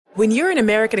When you're an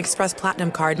American Express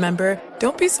Platinum Card member,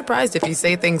 don't be surprised if you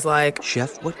say things like,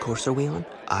 "Chef, what course are we on?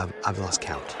 I've lost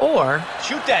count." Or,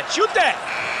 Shoot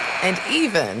that! And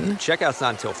even, Checkout's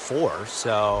not until 4,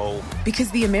 so...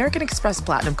 Because the American Express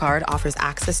Platinum Card offers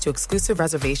access to exclusive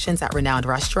reservations at renowned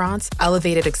restaurants,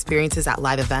 elevated experiences at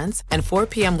live events, and 4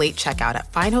 p.m. late checkout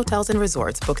at fine hotels and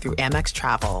resorts booked through Amex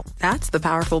Travel. That's the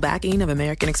powerful backing of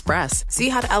American Express. See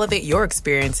how to elevate your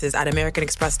experiences at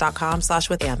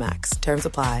americanexpress.com/withAmex. Terms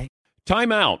apply.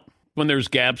 Time out when there's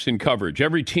gaps in coverage.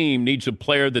 Every team needs a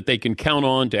player that they can count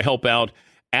on to help out.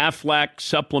 Aflac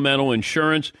Supplemental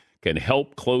Insurance can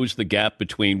help close the gap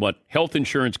between what health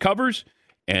insurance covers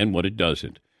and what it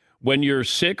doesn't. When you're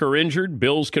sick or injured,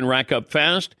 bills can rack up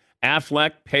fast.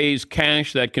 Aflac pays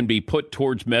cash that can be put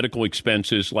towards medical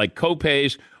expenses like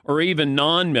copays or even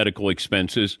non-medical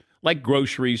expenses like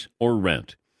groceries or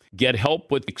rent. Get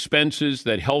help with expenses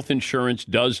that health insurance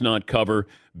does not cover.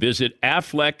 Visit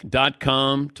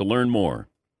Aflac.com to learn more.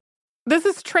 This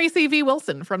is Tracy V.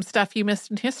 Wilson from Stuff You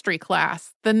Missed in History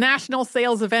class. The national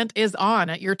sales event is on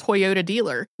at your Toyota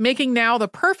dealer, making now the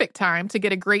perfect time to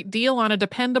get a great deal on a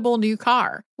dependable new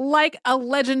car. Like a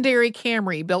legendary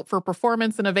Camry built for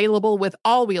performance and available with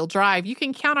all-wheel drive, you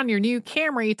can count on your new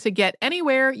Camry to get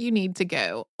anywhere you need to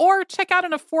go. Or check out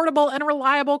an affordable and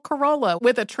reliable Corolla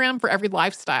with a trim for every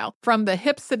lifestyle. From the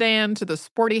hip sedan to the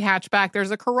sporty hatchback,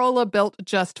 there's a Corolla built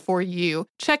just for you.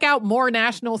 Check out more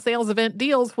national sales event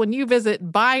deals when you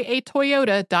visit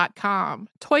buyatoyota.com.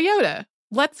 Toyota,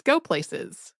 let's go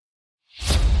places.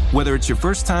 Whether it's your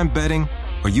first time betting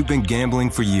or you've been gambling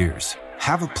for years,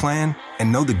 have a plan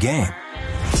and know the game.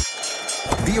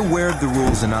 Be aware of the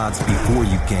rules and odds before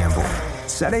you gamble.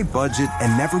 Set a budget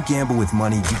and never gamble with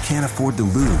money you can't afford to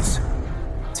lose.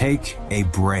 Take a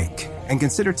break and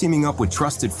consider teaming up with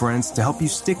trusted friends to help you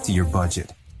stick to your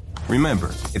budget. Remember,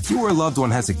 if you or a loved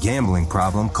one has a gambling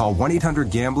problem, call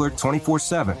 1-800-GAMBLER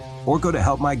 24/7 or go to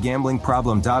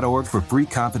helpmygamblingproblem.org for free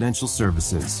confidential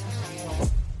services.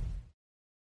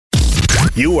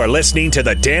 You are listening to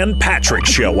The Dan Patrick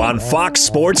Show on Fox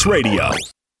Sports Radio.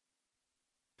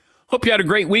 Hope you had a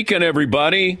great weekend,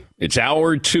 everybody. It's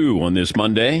hour 2 on this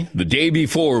Monday, the day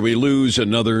before we lose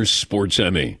another Sports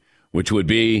Emmy, which would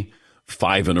be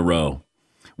 5 in a row.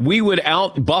 We would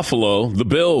out Buffalo the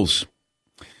Bills.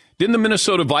 Didn't the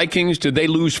Minnesota Vikings, did they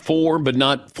lose 4, but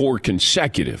not 4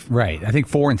 consecutive? Right. I think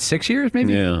 4 in 6 years,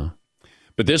 maybe? Yeah.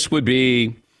 But this would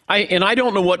be, I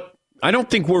don't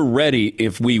think we're ready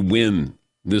if we win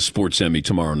this Sports Emmy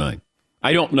tomorrow night.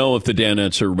 I don't know if the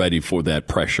Danettes are ready for that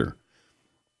pressure.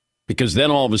 Because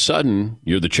then all of a sudden,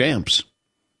 you're the champs.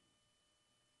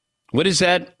 What is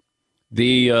that?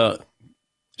 The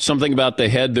something about the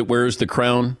head that wears the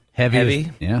crown? Heavy.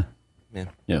 Yeah.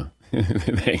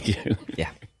 Thank you.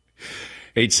 Yeah.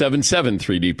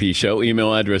 877-3DP Show.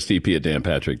 Email address dp at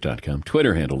danpatrick.com.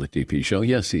 Twitter handle at DP Show.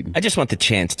 Yes, Eden. I just want the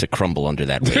chance to crumble under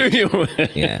that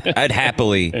weight. Yeah. I'd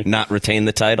happily not retain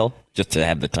the title just to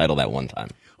have the title that one time.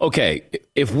 Okay,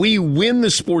 if we win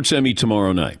the Sports Emmy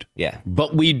tomorrow night,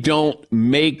 but we don't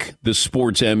make the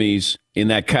Sports Emmys in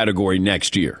that category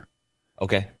next year.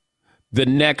 Okay. The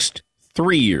next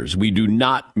 3 years, we do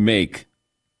not make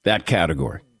that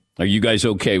category. Are you guys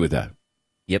okay with that?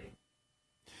 Yep.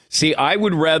 See, I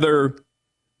would rather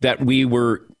that we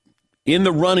were in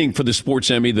the running for the Sports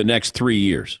Emmy the next 3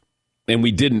 years, and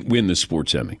we didn't win the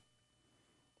Sports Emmy.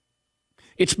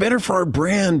 It's better for our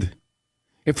brand.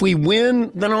 If we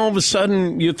win, then all of a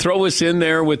sudden you throw us in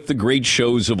there with the great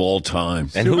shows of all time.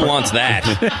 And who wants that?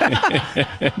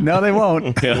 No, they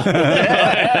won't.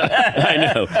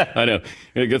 I know.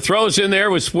 You could throw us in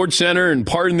there with Sports Center and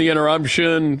Pardon the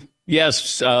Interruption.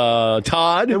 Yes,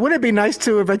 Todd? Wouldn't it be nice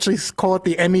to eventually call it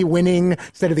the Emmy-winning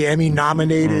instead of the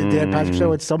Emmy-nominated Dan Patrick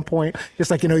Show at some point?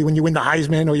 Just like, when you win the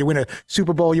Heisman or you win a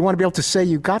Super Bowl, you want to be able to say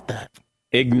you got that.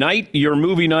 Ignite your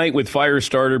movie night with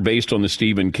Firestarter based on the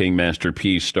Stephen King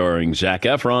masterpiece starring Zac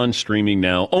Efron, streaming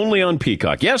now only on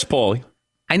Peacock. Yes, Paulie?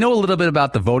 I know a little bit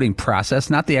about the voting process,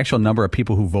 not the actual number of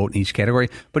people who vote in each category,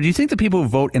 but do you think the people who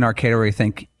vote in our category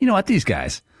think, you know what, these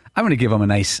guys, I'm going to give them a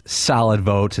nice solid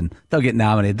vote and they'll get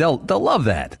nominated. They'll love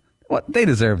that. What they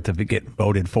deserve to get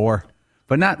voted for,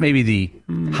 but not maybe the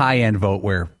high-end vote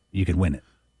where you could win it.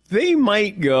 They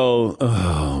might go,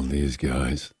 oh, these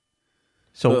guys.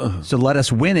 So let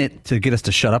us win it to get us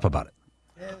to shut up about it.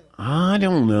 I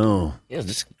don't know. Yeah,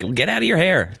 just get out of your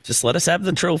hair. Just let us have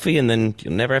the trophy, and then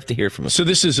you'll never have to hear from us. So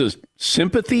this is a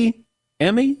sympathy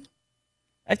Emmy?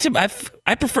 I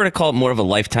prefer to call it more of a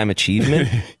lifetime achievement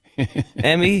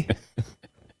Emmy.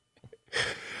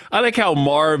 I like how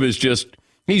Marv is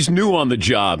he's new on the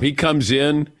job. He comes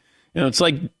in, it's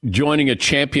like joining a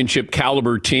championship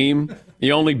caliber team.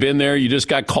 You only been there. You just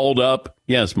got called up.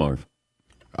 Yes, Marv.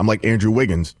 I'm like Andrew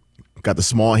Wiggins. Got the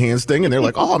small hands thing, and they're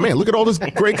like, oh, man, look at all this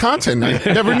great content. I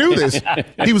never knew this.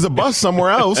 He was a bust somewhere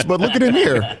else, but look at him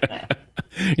here.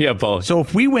 Yeah, Paul. So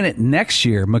if we win it next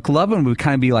year, McLovin would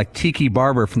kind of be like Tiki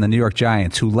Barber from the New York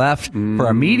Giants, who left for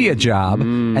a media job,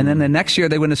 and then the next year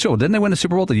they win the Super Bowl. Didn't they win the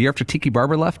Super Bowl the year after Tiki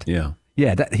Barber left? Yeah.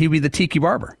 Yeah, he'd be the Tiki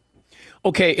Barber.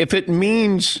 Okay, if it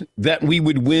means that we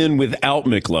would win without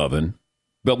McLovin,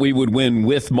 but we would win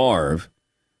with Marv,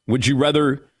 would you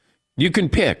rather, you can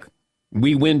pick,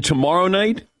 we win tomorrow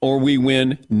night or we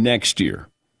win next year?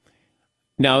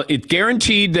 Now, it's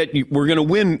guaranteed that we're going to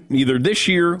win either this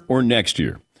year or next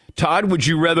year. Todd, would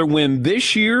you rather win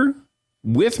this year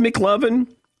with McLovin,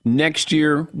 next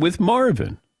year with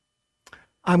Marvin?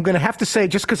 I'm going to have to say,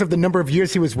 just because of the number of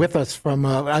years he was with us,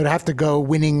 I'd have to go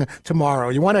winning tomorrow.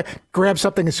 You want to grab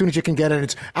something as soon as you can get it.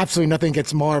 It's absolutely nothing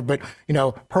against Marv, but,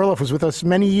 Perloff was with us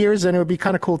many years, and it would be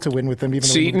kind of cool to win with him. Even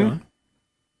Seton?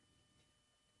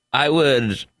 I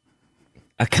would...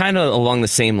 kind of along the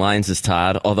same lines as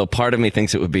Todd, although part of me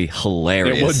thinks it would be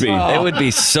hilarious. It would be. It would be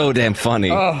so damn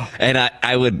funny. And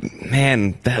I would,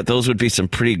 those would be some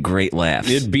pretty great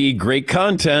laughs. It'd be great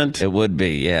content. It would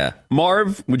be, yeah.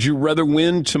 Marv, would you rather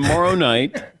win tomorrow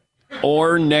night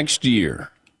or next year?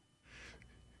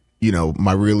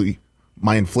 My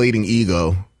inflating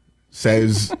ego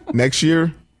says next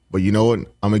year, but you know what?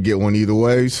 I'm going to get one either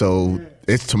way, so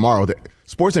it's tomorrow.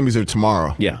 Sports Emmys are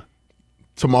tomorrow. Yeah.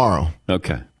 Tomorrow.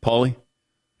 Okay. Paulie?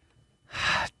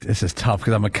 This is tough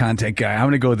because I'm a content guy. I'm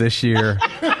going to go this year.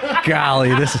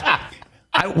 Golly,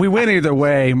 we win either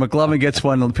way. McLovin gets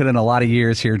one, put in a lot of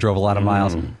years here, drove a lot of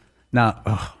miles.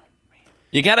 Now,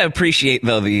 you got to appreciate,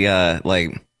 though, the,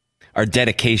 our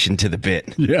dedication to the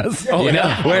bit. Yes.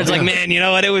 Where it's like, man, you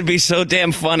know what? It would be so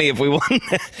damn funny if we won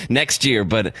next year,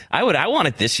 but I want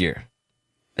it this year.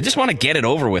 I just want to get it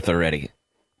over with already.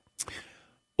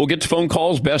 We'll get to phone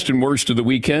calls, best and worst of the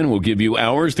weekend. We'll give you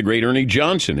ours. The great Ernie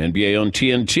Johnson, NBA on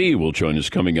TNT, will join us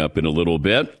coming up in a little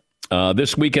bit.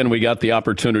 This weekend, we got the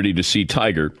opportunity to see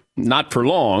Tiger. Not for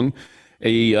long.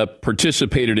 He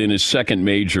participated in his second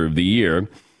major of the year.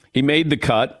 He made the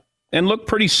cut and looked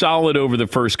pretty solid over the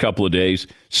first couple of days.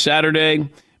 Saturday,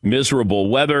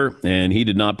 miserable weather, and he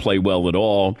did not play well at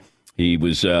all. He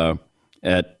was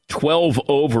at 12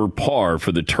 over par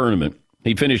for the tournament.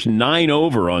 He finished 9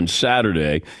 over on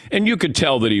Saturday, and you could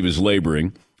tell that he was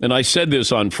laboring. And I said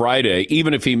this on Friday,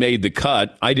 even if he made the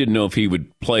cut, I didn't know if he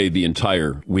would play the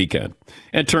entire weekend.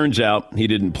 And it turns out he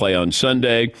didn't play on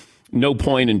Sunday. No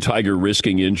point in Tiger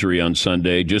risking injury on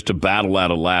Sunday just to battle out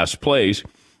of last place.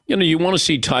 You want to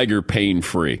see Tiger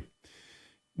pain-free.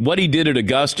 What he did at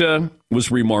Augusta was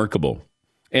remarkable.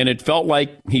 And it felt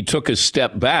like he took a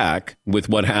step back with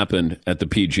what happened at the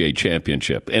PGA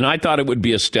Championship. And I thought it would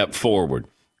be a step forward,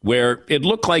 where it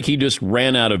looked like he just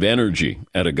ran out of energy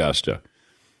at Augusta.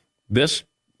 This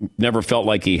never felt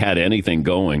like he had anything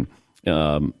going.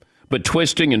 But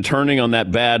twisting and turning on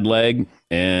that bad leg,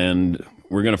 and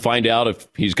we're going to find out if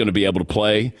he's going to be able to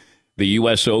play the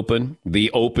U.S. Open,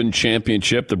 the Open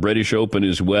Championship, the British Open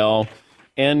as well.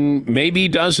 And maybe he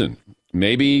doesn't.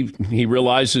 Maybe he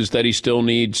realizes that he still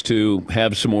needs to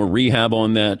have some more rehab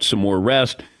on that, some more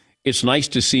rest. It's nice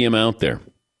to see him out there.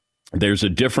 There's a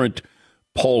different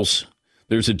pulse.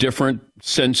 There's a different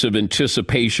sense of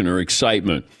anticipation or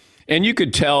excitement. And you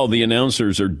could tell the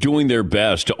announcers are doing their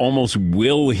best to almost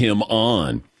will him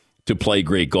on to play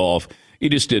great golf. He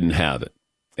just didn't have it.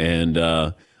 And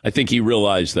I think he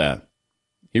realized that.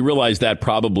 He realized that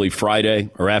probably Friday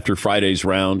or after Friday's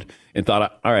round and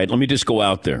thought, all right, let me just go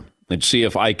out there and see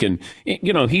if I can,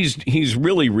 he's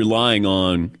really relying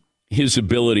on his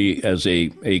ability as a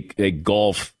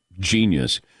golf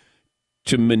genius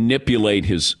to manipulate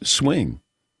his swing.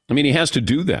 I mean, he has to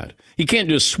do that. He can't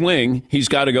just swing. He's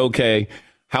got to go, okay,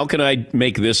 how can I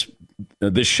make this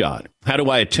shot? How do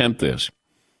I attempt this?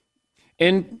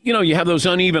 And, you have those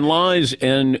uneven lies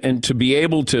and to be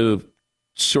able to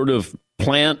sort of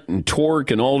plant and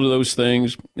torque and all of those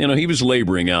things, he was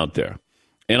laboring out there.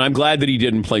 And I'm glad that he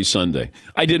didn't play Sunday.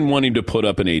 I didn't want him to put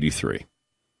up an 83.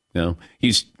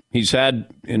 He's had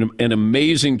an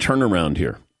amazing turnaround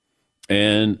here.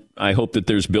 And I hope that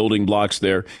there's building blocks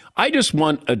there. I just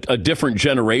want a different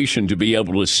generation to be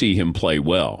able to see him play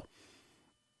well.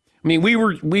 I mean, we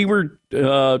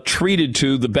were treated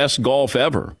to the best golf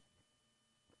ever.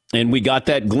 And we got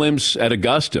that glimpse at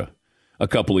Augusta a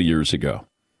couple of years ago.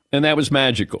 And that was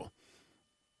magical.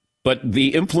 But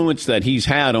the influence that he's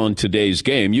had on today's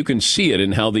game, you can see it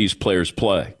in how these players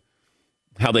play,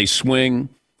 how they swing,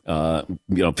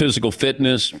 physical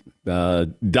fitness,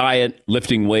 diet,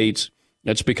 lifting weights.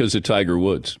 That's because of Tiger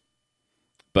Woods.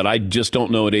 But I just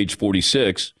don't know at age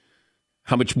 46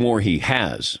 how much more he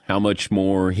has, how much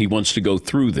more he wants to go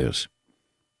through this.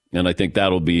 And I think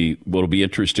what'll be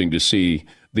interesting to see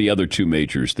the other two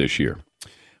majors this year.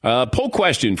 Poll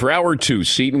question for hour 2.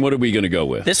 Seton, what are we going to go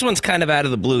with? This one's kind of out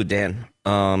of the blue, Dan.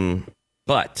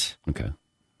 But okay,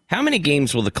 how many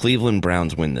games will the Cleveland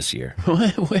Browns win this year?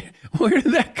 Where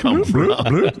did that come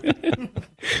from?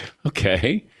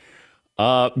 Okay.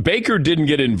 Baker didn't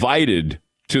get invited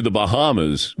to the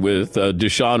Bahamas with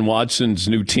Deshaun Watson's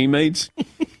new teammates.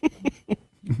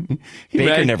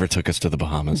 Baker never took us to the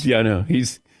Bahamas. Yeah, I know.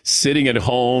 He's sitting at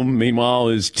home. Meanwhile,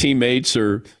 his teammates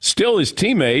are still his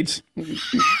teammates.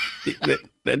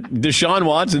 Deshaun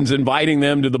Watson's inviting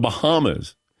them to the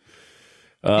Bahamas.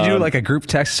 You do like a group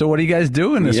text. So what are you guys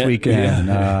doing this weekend?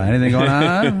 Yeah. Anything going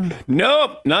on?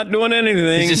 Nope, not doing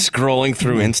anything. He's just scrolling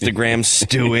through Instagram,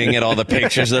 stewing at all the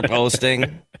pictures they're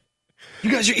posting. You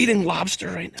guys are eating lobster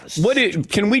right now.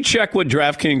 Can we check what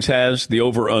DraftKings has, the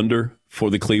over-under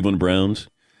for the Cleveland Browns?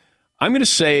 I'm going to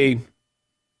say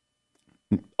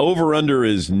over-under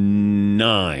is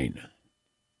 9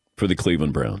 for the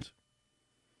Cleveland Browns.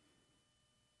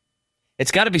 It's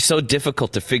got to be so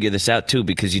difficult to figure this out, too,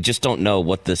 because you just don't know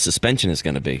what the suspension is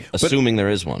going to be, assuming there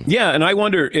is one. Yeah, and I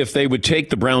wonder if they would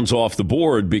take the Browns off the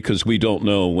board because we don't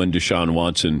know when Deshaun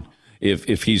Watson,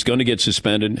 if he's going to get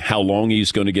suspended, how long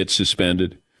he's going to get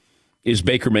suspended. Is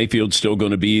Baker Mayfield still going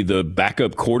to be the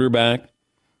backup quarterback?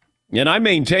 And I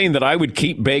maintain that I would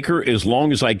keep Baker as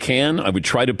long as I can. I would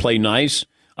try to play nice.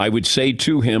 I would say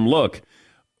to him, look,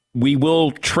 we will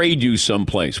trade you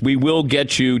someplace. We will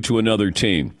get you to another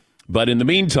team. But in the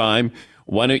meantime,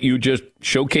 why don't you just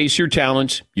showcase your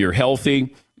talents? You're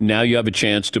healthy. Now you have a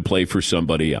chance to play for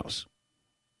somebody else.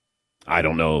 I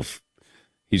don't know if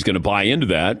he's going to buy into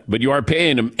that, but you are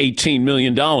paying him $18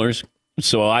 million.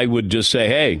 So I would just say,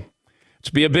 hey, let's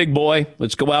be a big boy.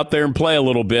 Let's go out there and play a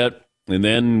little bit. And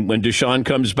then when Deshaun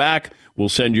comes back, we'll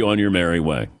send you on your merry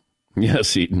way.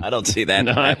 Yes, Eaton. I don't see that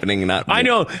happening. I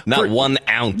know. Not 1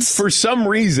 ounce. For some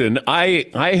reason, I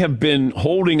have been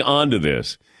holding on to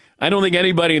this. I don't think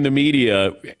anybody in the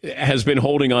media has been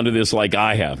holding on to this like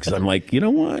I have. Because I'm like, you know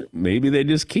what? Maybe they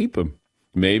just keep him.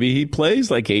 Maybe he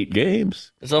plays like 8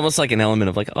 games. It's almost like an element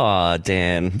of like, aw,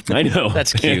 Dan. I know.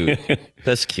 That's cute.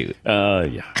 That's cute.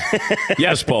 Yeah.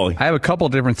 Yes, Paulie. I have a couple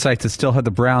different sites that still have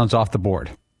the Browns off the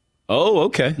board. Oh,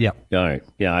 okay. Yep. All right.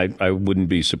 Yeah, I wouldn't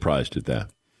be surprised at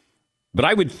that. But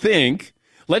I would think,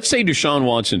 let's say Deshaun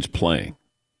Watson's playing.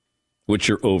 What's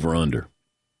your over-under?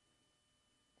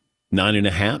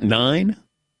 9.5? 9?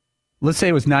 Let's say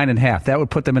it was 9.5. That would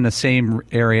put them in the same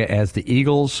area as the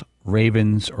Eagles,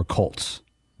 Ravens, or Colts.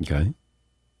 Okay.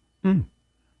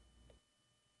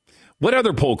 What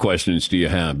other poll questions do you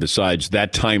have besides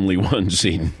that timely one,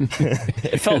 Seton?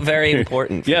 It felt very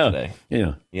important for today.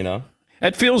 Yeah. You know?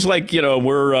 It feels like,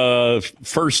 we're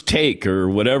first take or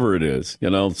whatever it is.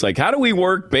 It's like, how do we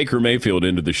work Baker Mayfield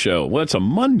into the show? Well, it's a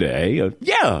Monday.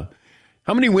 Yeah.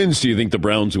 How many wins do you think the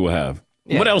Browns will have?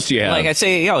 Yeah. What else do you have? Like I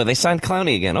say, they signed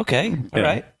Clowney again. Okay. All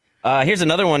right. Here's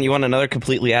another one. You want another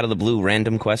completely out of the blue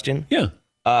random question?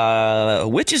 Yeah.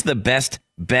 Which is the best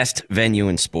venue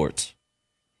in sports?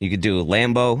 You could do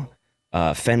Lambeau,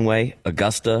 Fenway,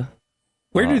 Augusta.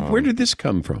 Where did this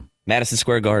come from? Madison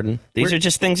Square Garden. These are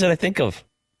just things that I think of.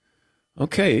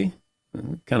 Okay.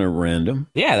 Kind of random.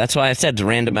 Yeah, that's why I said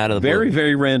random out of the blue. Very,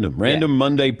 very random. Random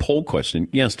Monday poll question.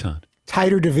 Yes, Todd.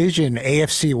 Tighter division,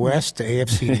 AFC West to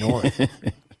AFC North.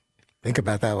 Think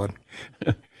about that one.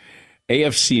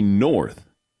 AFC North.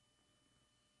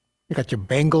 You got your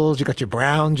Bengals, you got your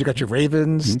Browns, you got your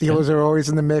Ravens. Steelers are always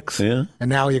in the mix. Yeah. And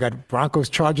now you got Broncos,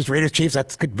 Chargers, Raiders, Chiefs.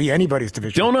 That could be anybody's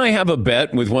division. Don't I have a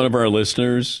bet with one of our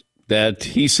listeners that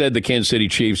he said the Kansas City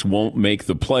Chiefs won't make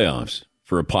the playoffs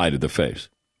for a pie to the face?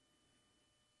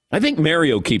 I think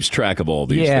Mario keeps track of all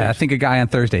these things. I think a guy on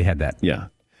Thursday had that. Yeah.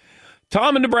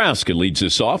 Tom in Nebraska leads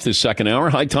us off this second hour.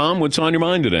 Hi, Tom. What's on your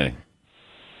mind today?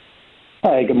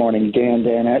 Hi, good morning, Dan,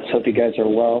 Danette. Hope you guys are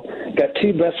well. Got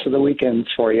 2 bets for the weekend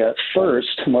for you. First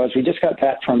was we just got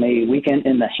back from a weekend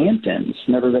in the Hamptons.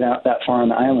 Never been out that far on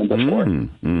the island before.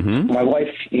 Mm-hmm. My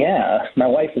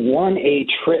wife won a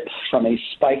trip from a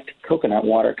spiked coconut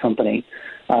water company.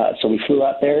 So we flew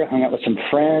out there, hung out with some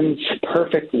friends,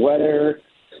 perfect weather,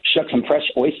 shucked some fresh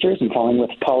oysters and following with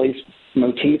Polly's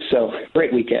motif. So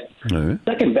great weekend. Right.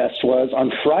 Second best was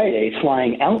on Friday,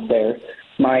 flying out there.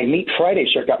 My Meat Friday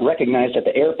shirt got recognized at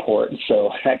the airport, so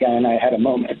that guy and I had a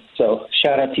moment. So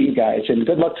shout out to you guys, and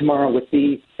good luck tomorrow with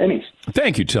the Emmys.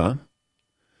 Thank you, Tom.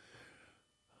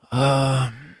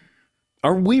 Are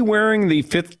we wearing the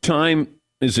 5th time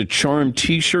is a charm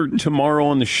T-shirt tomorrow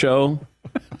on the show?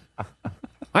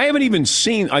 I haven't even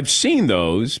seen. I've seen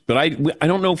those, but I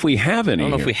don't know if we have any. I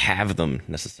don't know here. if we have them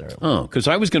necessarily. Oh, because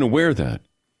I was going to wear that.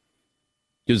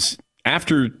 Because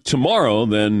after tomorrow,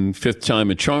 then fifth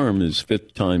time a charm is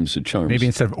fifth time's a charm. Maybe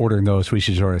instead of ordering those, we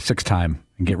should order 6 time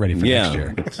and get ready for next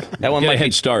year. That one Get might a head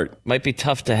be start. Might be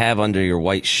tough to have under your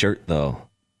white shirt, though.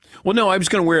 Well, no, I was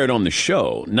going to wear it on the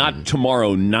show, not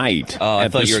tomorrow night. Oh, I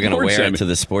thought you were going to wear it to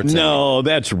the sports. No,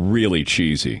 that's really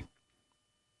cheesy.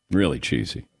 Really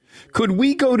cheesy. Could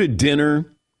we go to dinner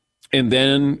and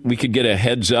then we could get a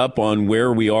heads up on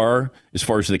where we are as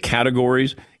far as the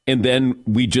categories, and then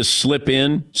we just slip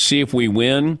in, see if we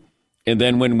win, and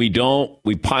then when we don't,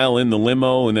 we pile in the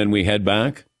limo and then we head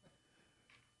back?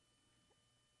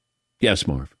 Yes,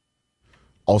 Marv.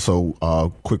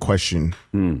 Also, quick question.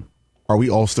 Are we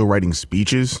all still writing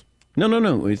speeches? No.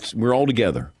 We're all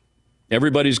together.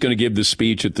 Everybody's going to give the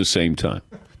speech at the same time.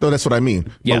 No, that's what I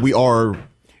mean. Yeah. But we are.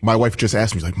 My wife just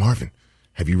asked me, she's like, Marvin,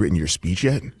 have you written your speech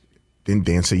yet? Didn't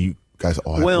Dan say you guys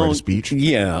all have to write a speech?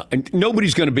 Yeah. And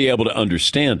nobody's going to be able to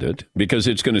understand it because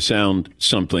it's going to sound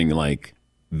something like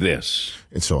this.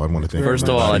 And so I want to thank. First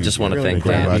of all, I just want to thank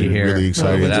everybody. Dan. Really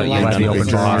excited. Without you, Glad the open bar.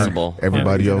 impossible.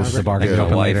 Everybody else. The bar can yeah,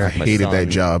 open later. I hated that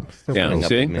job. Yeah,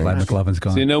 see? Glad McLovin's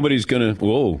gone. See, nobody's going to.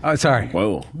 Whoa. Oh, sorry.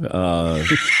 Whoa.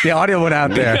 The audio went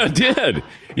out there. Yeah, it did.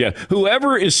 Yeah.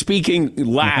 Whoever is speaking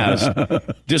last,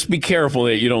 just be careful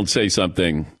that you don't say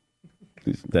something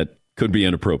that could be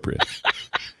inappropriate.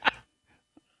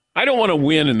 I don't want to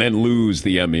win and then lose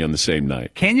the Emmy on the same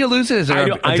night. Can you lose it? Is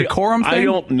there a decorum thing? I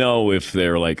don't know if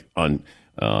they're like on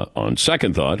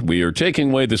second thought, we are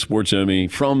taking away the Sports Emmy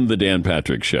from the Dan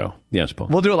Patrick Show. Yes, Paul.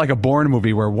 We'll do it like a Bourne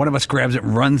movie where one of us grabs it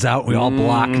and runs out. We all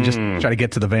block and just try to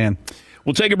get to the van.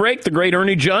 We'll take a break. The great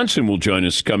Ernie Johnson will join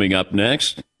us coming up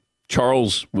next.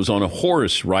 Charles was on a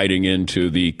horse riding into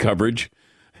the coverage.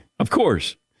 Of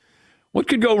course. What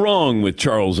could go wrong with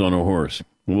Charles on a horse?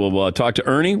 We'll talk to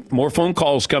Ernie. More phone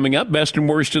calls coming up. Best and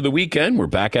worst of the weekend. We're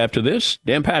back after this.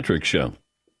 Dan Patrick Show.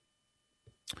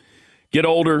 Get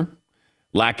older.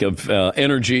 Lack of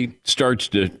energy starts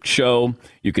to show.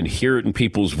 You can hear it in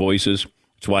people's voices.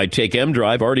 That's why I take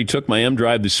M-Drive. Already took my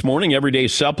M-Drive this morning. Everyday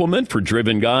supplement for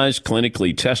driven guys.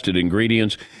 Clinically tested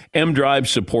ingredients. M-Drive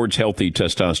supports healthy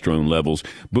testosterone levels.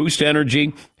 Boost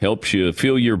energy. Helps you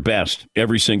feel your best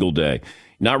every single day.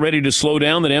 Not ready to slow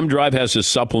down? Then M-Drive has a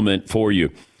supplement for you.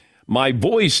 My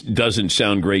voice doesn't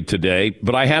sound great today,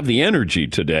 but I have the energy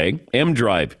today.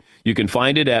 M-Drive. You can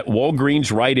find it at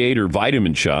Walgreens, Rite Aid, or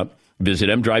Vitamin Shop. Visit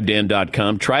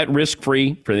mdrivedan.com. Try it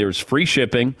risk-free. There's free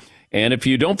shipping. And if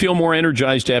you don't feel more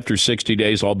energized after 60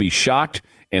 days, I'll be shocked,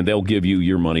 and they'll give you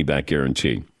your money-back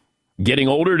guarantee. Getting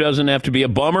older doesn't have to be a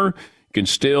bummer. You can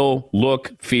still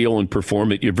look, feel, and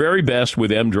perform at your very best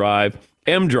with M-Drive.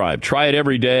 M-Drive. Try it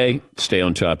every day. Stay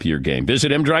on top of your game.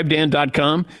 Visit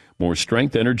mdrivedan.com. More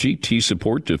strength, energy,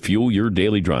 T-support to fuel your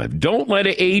daily drive. Don't let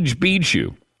age beat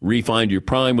you. Refine your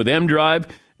prime with M-Drive.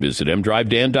 Visit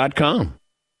mdrivedan.com.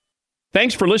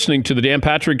 Thanks for listening to the Dan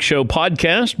Patrick Show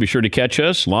podcast. Be sure to catch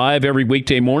us live every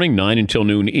weekday morning, 9 until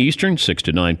noon Eastern, 6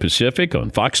 to 9 Pacific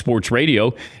on Fox Sports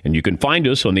Radio. And you can find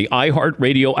us on the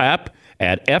iHeartRadio app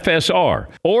at FSR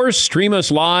or stream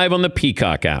us live on the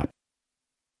Peacock app.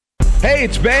 Hey,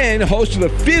 it's Ben, host of the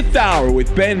Fifth Hour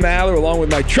with Ben Maller, along with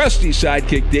my trusty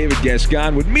sidekick, David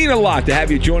Gascon. Would mean a lot to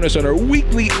have you join us on our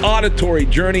weekly auditory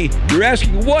journey. You're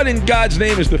asking, what in God's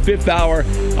name is the Fifth Hour?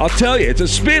 I'll tell you, it's a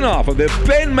spin-off of the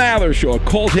Ben Maller Show, a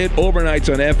cult hit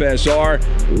overnights on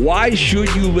FSR. Why should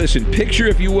you listen? Picture,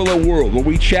 if you will, a world where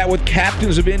we chat with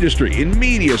captains of industry in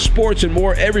media, sports, and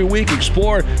more every week.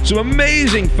 Explore some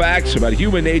amazing facts about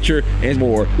human nature and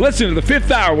more. Listen to the Fifth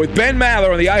Hour with Ben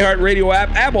Maller on the iHeartRadio app,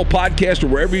 Apple Podcast, or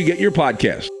wherever you get your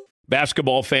podcast.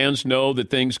 Basketball fans know that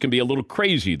things can be a little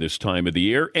crazy this time of the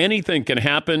year. Anything can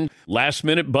happen.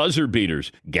 Last-minute buzzer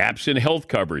beaters, gaps in health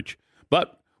coverage.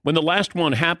 But when the last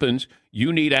one happens,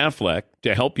 you need Aflac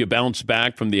to help you bounce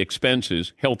back from the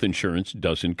expenses health insurance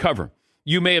doesn't cover.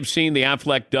 You may have seen the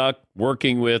Aflac Duck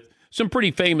working with some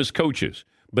pretty famous coaches.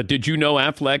 But did you know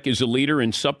Aflac is a leader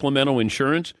in supplemental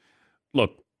insurance?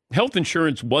 Look, health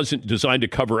insurance wasn't designed to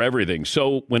cover everything.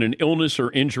 So when an illness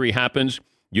or injury happens,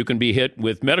 you can be hit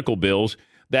with medical bills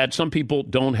that some people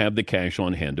don't have the cash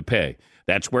on hand to pay.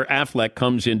 That's where Aflac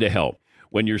comes in to help.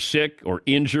 When you're sick or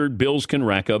injured, bills can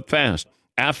rack up fast.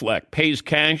 Aflac pays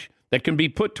cash that can be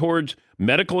put towards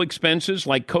medical expenses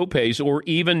like copays or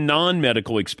even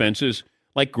non-medical expenses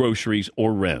like groceries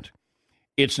or rent.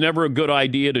 It's never a good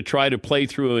idea to try to play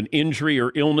through an injury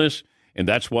or illness, and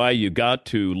that's why you got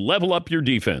to level up your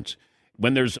defense.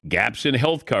 When there's gaps in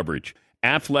health coverage,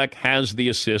 Aflac has the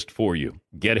assist for you.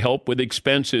 Get help with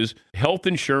expenses health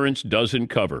insurance doesn't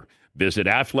cover. Visit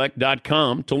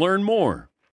Aflac.com to learn more.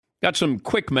 Got some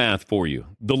quick math for you.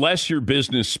 The less your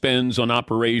business spends on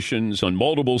operations, on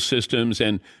multiple systems,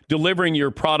 and delivering your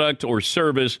product or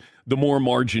service, the more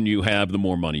margin you have, the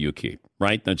more money you keep,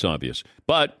 right? That's obvious.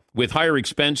 But with higher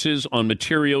expenses on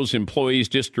materials, employees,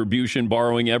 distribution,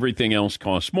 borrowing, everything else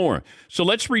costs more. So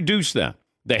let's reduce that.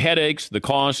 The headaches, the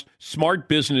cost. Smart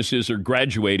businesses are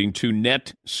graduating to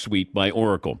NetSuite by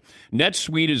Oracle.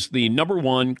 NetSuite is the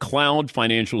 #1 cloud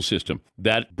financial system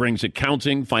that brings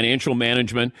accounting, financial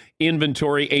management,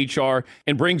 inventory, HR,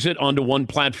 and brings it onto one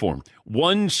platform.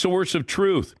 One source of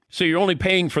truth. So you're only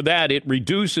paying for that. It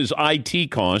reduces IT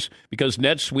costs because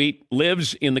NetSuite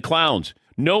lives in the clouds.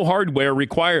 No hardware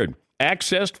required.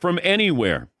 Accessed from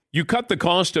anywhere. You cut the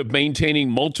cost of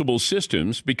maintaining multiple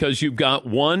systems because you've got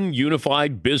one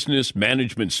unified business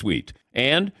management suite.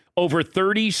 And over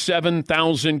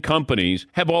 37,000 companies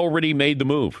have already made the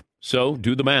move. So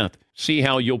do the math. See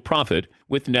how you'll profit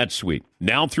with NetSuite.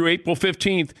 Now through April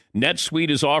 15th, NetSuite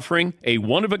is offering a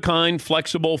one-of-a-kind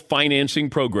flexible financing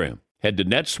program. Head to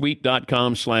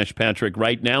netsuite.com/Patrick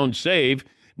right now and save.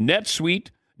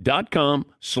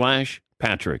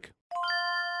 netsuite.com/Patrick.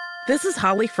 This is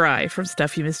Holly Fry from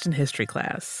Stuff You Missed in History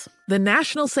class. The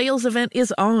national sales event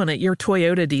is on at your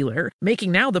Toyota dealer,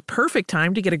 making now the perfect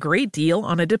time to get a great deal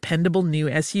on a dependable new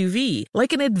SUV,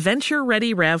 like an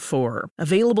adventure-ready RAV4.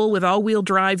 Available with all-wheel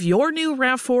drive, your new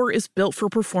RAV4 is built for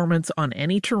performance on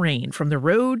any terrain, from the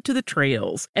road to the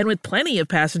trails. And with plenty of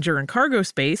passenger and cargo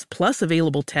space, plus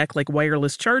available tech like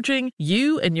wireless charging,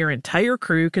 you and your entire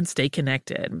crew can stay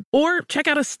connected. Or check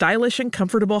out a stylish and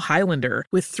comfortable Highlander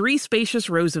with 3 spacious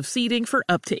rows of seating for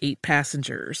up to 8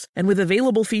 passengers. And with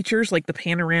available features like the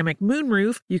panoramic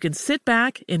moonroof, you can sit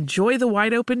back, enjoy the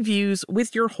wide open views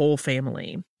with your whole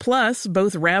family. Plus,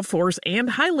 both RAV4s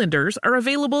and Highlanders are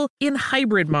available in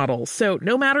hybrid models, so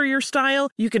no matter your style,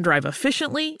 you can drive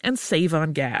efficiently and save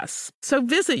on gas. So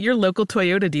visit your local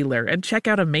Toyota dealer and check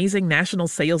out amazing national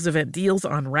sales event deals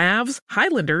on RAVs,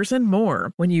 Highlanders, and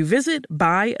more when you visit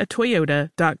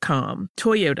buyatoyota.com.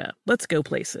 Toyota, let's go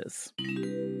places.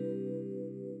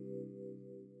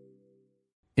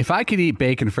 If I could eat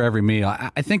bacon for every meal,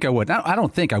 I think I would. I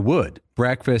don't think I would.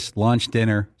 Breakfast, lunch,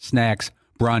 dinner, snacks,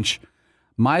 brunch.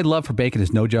 My love for bacon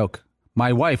is no joke.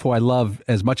 My wife, who I love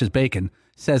as much as bacon,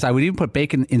 says I would even put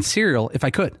bacon in cereal if I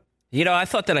could. You know, I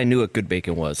thought that I knew what good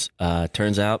bacon was.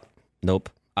 Turns out, nope,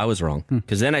 I was wrong.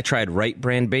 Because then I tried Wright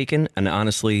brand bacon, and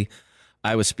honestly,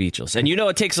 I was speechless. And you know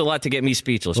it takes a lot to get me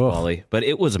speechless, Paulie, but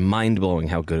it was mind-blowing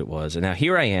how good it was. And now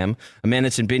here I am, a man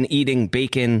that's been eating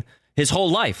bacon his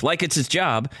whole life, like it's his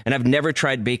job, and I've never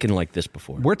tried bacon like this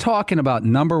before. We're talking about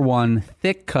 #1,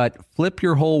 thick-cut, flip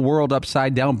your whole world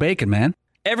upside-down bacon, man.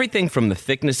 Everything from the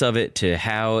thickness of it to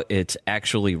how it's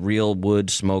actually real wood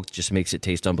smoked just makes it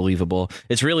taste unbelievable.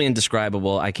 It's really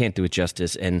indescribable. I can't do it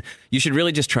justice, and you should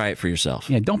really just try it for yourself.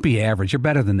 Yeah, don't be average. You're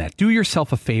better than that. Do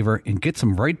yourself a favor and get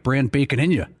some Wright brand bacon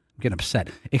in you. I'm getting upset.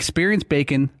 Experience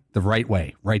bacon the right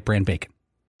way. Wright brand bacon.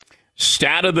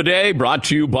 Stat of the day brought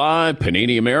to you by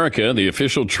Panini America, the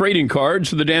official trading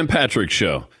cards of the Dan Patrick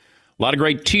Show. A lot of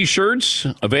great T-shirts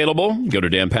available. Go to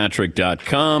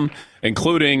danpatrick.com,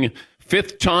 including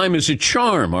Fifth Time is a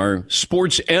Charm, our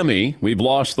sports Emmy. We've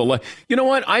lost you know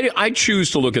what? I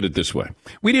choose to look at it this way.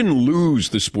 We didn't lose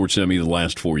the sports Emmy the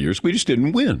last 4 years. We just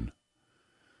didn't win.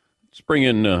 Let's bring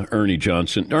in Ernie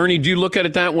Johnson. Ernie, do you look at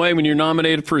it that way when you're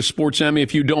nominated for a sports Emmy?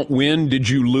 If you don't win, did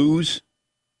you lose?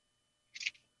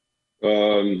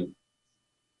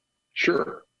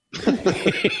 Sure.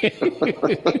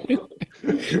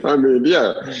 I mean,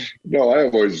 yeah. No, I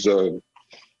always, you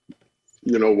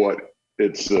know what?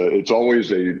 It's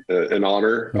always an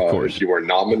honor if you are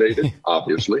nominated,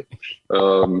 obviously.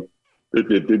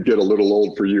 It did get a little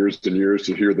old for years and years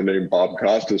to hear the name Bob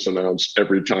Costas announced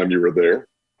every time you were there.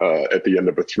 At the end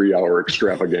of a 3-hour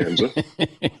extravaganza.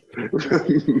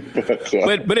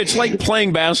 but it's like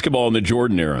playing basketball in the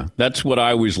Jordan era. That's what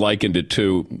I always likened it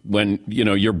to when, you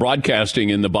know, you're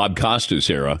broadcasting in the Bob Costas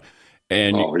era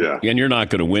and you're not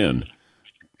going to win.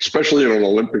 Especially in an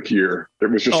Olympic year.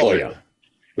 It was just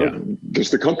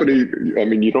does the company, I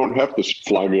mean, you don't have to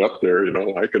fly me up there, you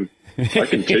know, I can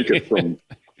take it from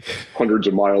hundreds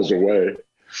of miles away.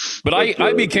 But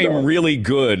I became really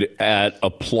good at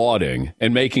applauding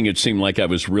and making it seem like I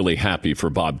was really happy for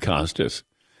Bob Costas.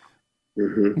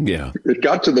 Mm-hmm. Yeah. It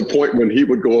got to the point when he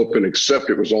would go up and accept,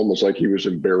 it was almost like he was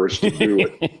embarrassed to do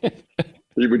it.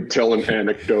 He would tell an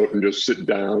anecdote and just sit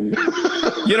down.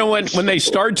 You know, when they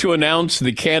start to announce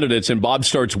the candidates and Bob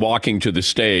starts walking to the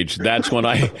stage, that's when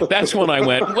I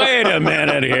went, wait a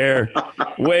minute here.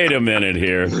 Let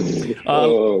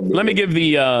me give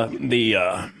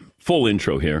the full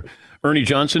intro here. Ernie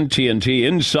Johnson, TNT,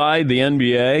 Inside the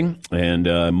NBA,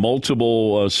 and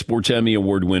multiple Sports Emmy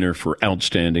Award winner for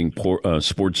Outstanding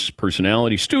Sports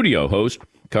Personality. Studio host.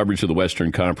 Coverage of the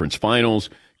Western Conference Finals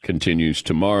continues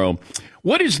tomorrow.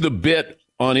 What is the bit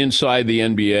on Inside the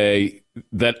NBA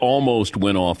that almost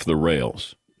went off the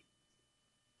rails?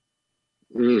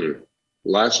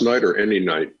 Last night or any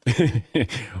night?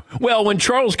 Well, when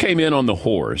Charles came in on the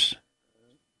horse.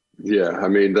 Yeah, I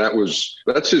mean,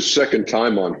 that's his second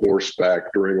time on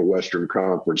horseback during a Western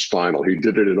Conference final. He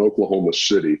did it in Oklahoma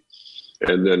City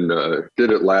and then did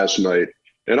it last night.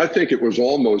 And I think it was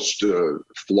almost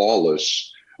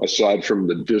flawless, aside from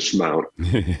the dismount,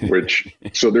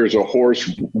 so there's a horse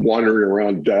wandering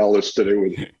around Dallas today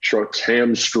with Chuck's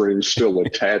hamstrings still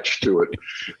attached to it.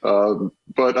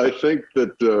 But I think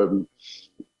that,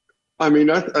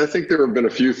 I think there have been a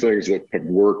few things that have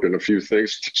worked and a few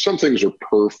things. Some things are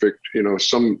perfect,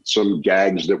 some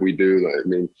gags that we do. I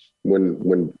mean,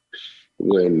 when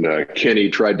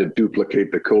Kenny tried to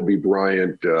duplicate the Kobe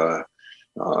Bryant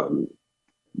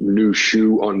new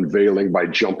shoe unveiling by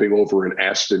jumping over an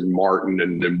Aston Martin,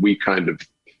 and then we kind of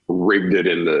rigged it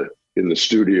in the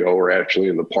studio, or actually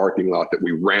in the parking lot, that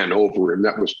we ran over him.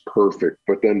 That was perfect.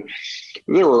 But then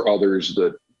there are others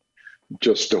that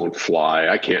just don't fly.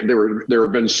 I can't. There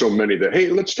have been so many that, hey,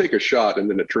 let's take a shot, and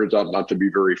then it turns out not to be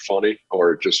very funny,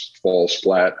 or it just falls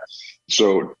flat.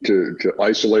 So to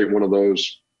isolate one of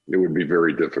those, it would be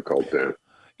very difficult then.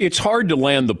 It's hard to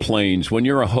land the planes when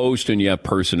you're a host and you have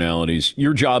personalities.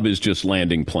 Your job is just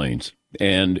landing planes.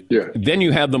 And then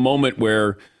you have the moment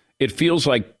where it feels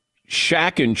like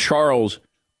Shaq and Charles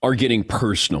are getting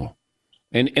personal.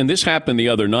 And this happened the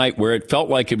other night, where it felt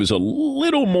like it was a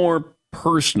little more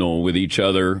personal with each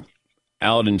other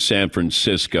out in San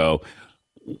Francisco.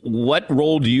 What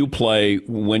role do you play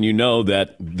when you know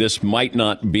that this might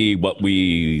not be what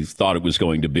we thought it was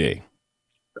going to be?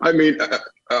 I mean,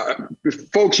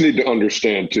 folks need to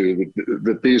understand, too,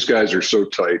 that these guys are so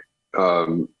tight.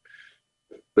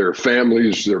 Their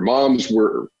families, their moms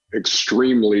were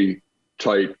extremely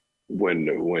tight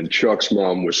when Chuck's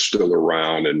mom was still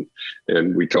around,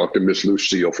 and we talked to Miss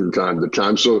Lucille from time to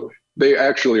time. So they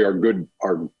actually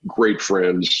are great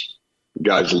friends.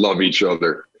 Guys love each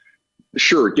other.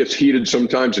 Sure, it gets heated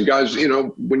sometimes. And guys,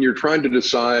 when you're trying to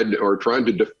decide or trying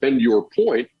to defend your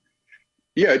point,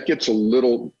 yeah, it gets a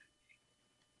little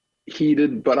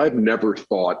heated, but I've never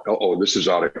thought, this is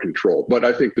out of control. But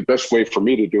I think the best way for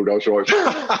me to do it, I was always,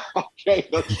 okay,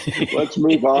 let's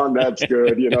move on. That's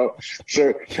good.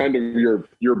 So kind of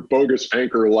your bogus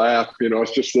anchor laugh,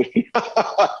 it's just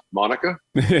Monica,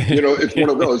 it's one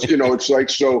of those, it's like,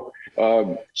 so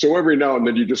every now and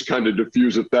then you just kind of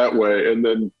diffuse it that way.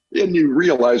 And you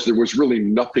realize there was really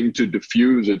nothing to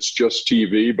diffuse. It's just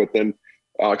TV. But then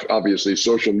obviously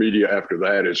social media after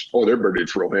that is, they're ready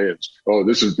to throw hands.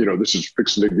 This is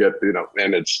fixing to get,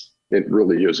 and it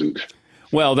really isn't.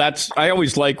 Well, I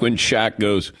always like when Shaq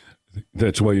goes,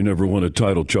 that's why you never won a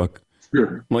title, Chuck.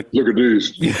 Yeah. Like, look at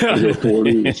these.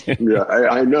 Yeah,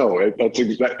 I know.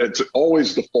 It's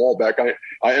always the fallback.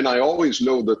 I always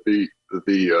know that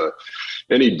the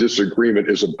any disagreement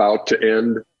is about to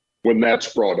end when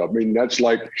that's brought up. I mean, that's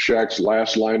like Shaq's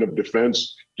last line of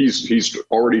defense. He's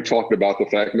already talked about the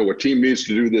fact, no, a team needs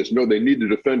to do this. No, they need to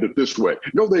defend it this way.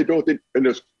 No, they don't. And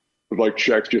it's like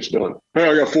Shaq's just done. Hey,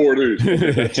 I got 4 of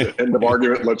these. That's it. End of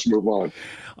argument. Let's move on.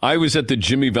 I was at the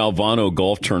Jimmy Valvano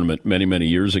golf tournament many, many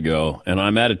years ago, and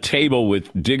I'm at a table with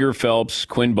Digger Phelps,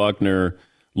 Quinn Buckner,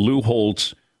 Lou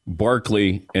Holtz,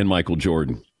 Barkley, and Michael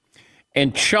Jordan.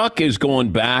 And Chuck is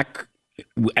going back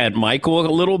at Michael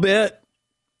a little bit,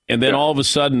 and then all of a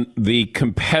sudden the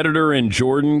competitor in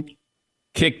Jordan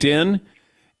kicked in,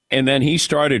 and then he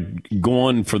started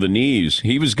going for the knees.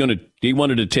 He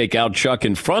wanted to take out Chuck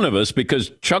in front of us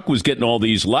because Chuck was getting all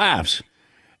these laughs.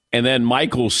 And then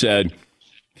Michael said,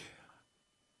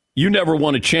 "You never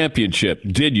won a championship,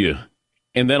 did you?"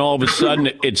 And then all of a sudden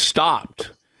it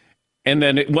stopped. And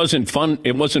then it wasn't fun.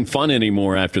 It wasn't fun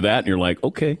anymore after that. And you're like,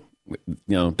 okay,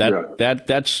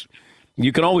 that's,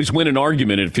 you can always win an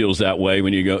argument. It feels that way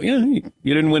when you go, you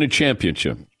didn't win a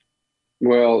championship.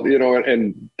 Well,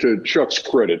 and to Chuck's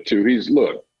credit too, he's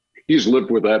lived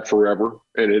with that forever,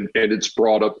 and it's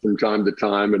brought up from time to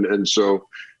time. And so,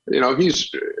 I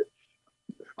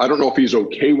don't know if he's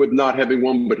okay with not having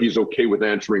one, but he's okay with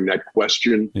answering that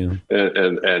question. Yeah.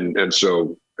 And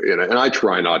so, and I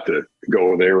try not to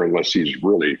go there unless he's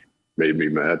really made me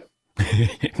mad.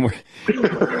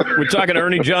 We're talking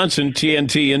Ernie Johnson,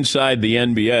 TNT Inside the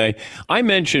NBA. I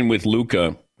mentioned with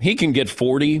Luka, he can get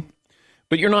 40,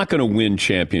 but you're not going to win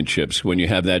championships when you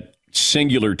have that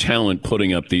singular talent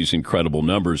putting up these incredible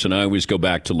numbers. And I always go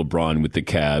back to LeBron with the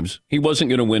Cavs. He wasn't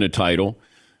going to win a title.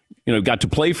 Got to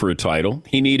play for a title.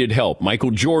 He needed help.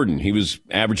 Michael Jordan, he was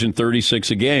averaging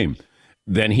 36 a game.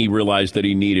 Then he realized that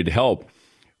he needed help.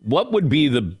 What would be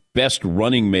the best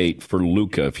running mate for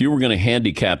Luka if you were going to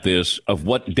handicap this of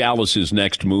what Dallas's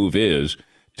next move is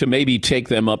to maybe take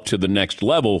them up to the next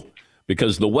level?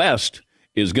 Because the West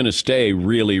is going to stay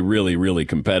really, really, really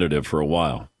competitive for a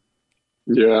while.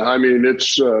 Yeah, I mean,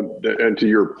 it's and to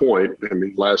your point, I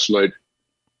mean, last night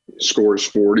scores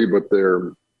 40, but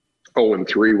they're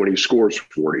 0-3 when he scores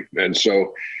 40. And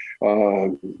so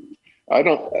you've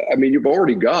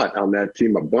already got on that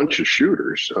team a bunch of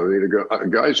shooters. I mean,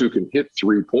 guys who can hit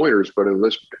 3-pointers, but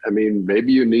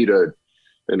maybe you need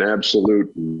an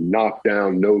absolute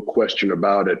knockdown, no question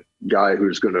about it guy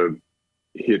who's going to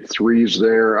hit threes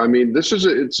there. I mean,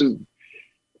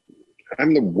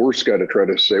 I'm the worst guy to try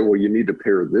to say, well, you need to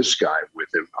pair this guy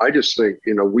with him. I just think,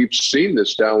 we've seen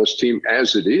this Dallas team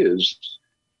as it is.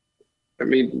 I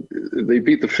mean, they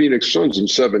beat the Phoenix Suns in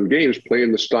 7 games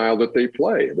playing the style that they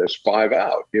play. That's 5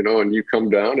 out, and you come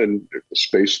down and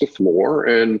space the floor.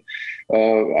 And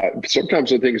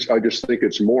sometimes I just think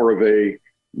it's more of a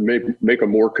make a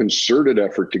more concerted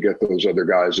effort to get those other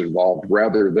guys involved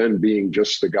rather than being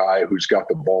just the guy who's got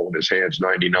the ball in his hands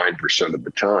 99% of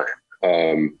the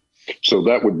time. So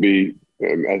that would be,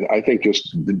 I think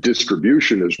just the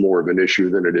distribution is more of an issue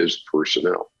than it is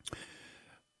personnel.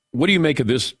 What do you make of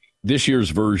this year's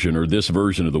version or this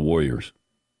version of the Warriors?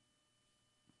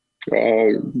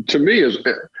 To me,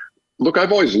 look,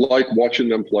 I've always liked watching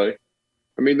them play.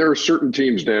 I mean, there are certain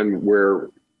teams, Dan, where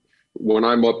when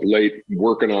I'm up late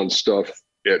working on stuff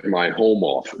at my home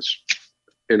office,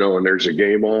 and there's a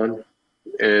game on,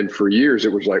 and for years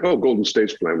it was like, oh, Golden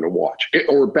State's playing to watch.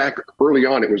 Or back early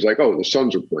on, it was like, oh, the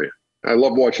Suns are playing. I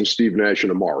love watching Steve Nash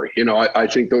and Amari. I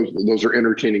think those are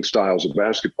entertaining styles of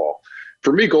basketball.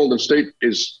 For me, Golden State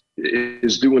is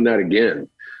doing that again.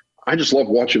 I just love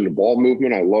watching the ball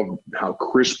movement. I love how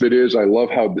crisp it is. I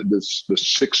love how the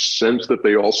sixth sense that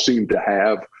they all seem to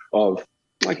have of,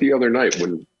 like the other night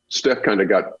when Steph kind of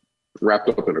got wrapped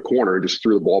up in a corner and just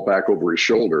threw the ball back over his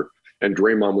shoulder. And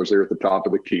Draymond was there at the top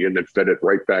of the key and then fed it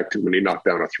right back to him when he knocked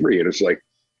down a 3. And it's like,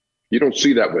 you don't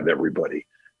see that with everybody.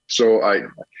 So I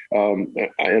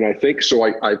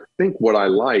think what I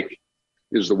like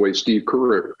is the way Steve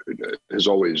Kerr has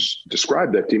always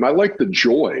described that team. I like the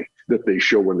joy that they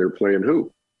show when they're playing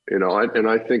hoop, and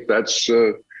I think that's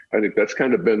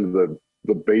kind of been the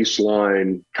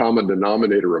baseline common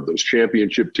denominator of those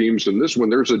championship teams. And this one,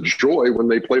 there's a joy when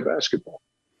they play basketball.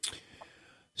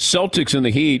 Celtics and the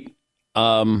Heat.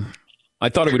 I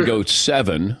thought it would go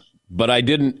 7, but I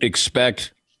didn't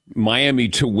expect Miami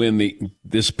to win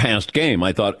this past game.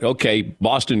 I thought, okay,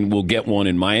 Boston will get one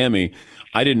in Miami.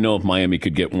 I didn't know if Miami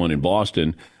could get one in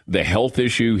Boston. The health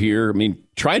issue here, I mean,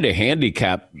 trying to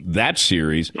handicap that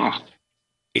series,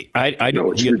 I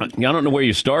don't know where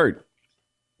you start.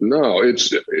 No, it's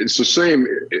the same.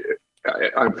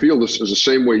 I feel this is the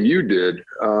same way you did.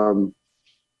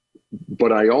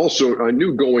 But I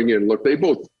knew going in, look, they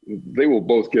will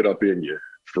both get up in you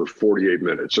for 48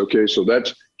 minutes. Okay. So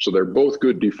they're both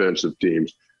good defensive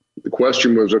teams. The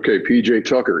question was, okay, PJ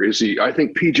Tucker, I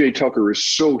think PJ Tucker is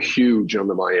so huge on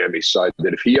the Miami side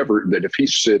that if he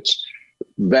sits,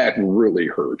 that really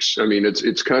hurts. I mean,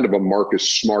 it's kind of a Marcus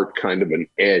Smart kind of an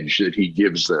edge that he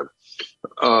gives them.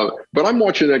 But I'm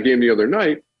watching that game the other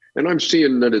night and I'm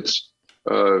seeing that it's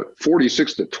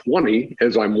 46-20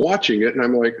 as I'm watching it. And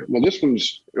I'm like, well, this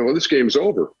game's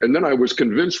over. And then I was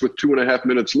convinced with 2.5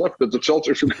 minutes left that the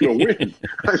Celtics were going to win.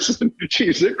 I said,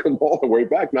 geez, they've come all the way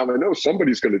back. Now I know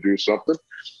somebody's going to do something.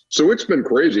 So it's been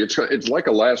crazy. It's like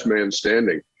a last man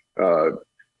standing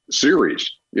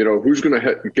series. Who's going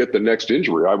to get the next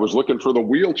injury? I was looking for the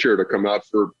wheelchair to come out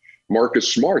for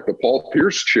Marcus Smart, the Paul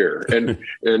Pierce chair. And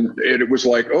it was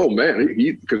like, oh man,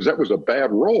 because that was a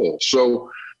bad roll.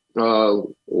 So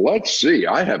let's see.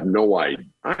 I have no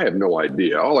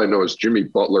idea. All I know is Jimmy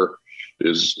Butler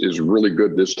is really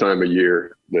good this time of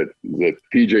year. That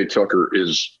PJ Tucker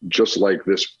is just like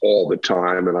this all the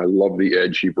time, and I love the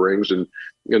edge he brings. And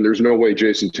there's no way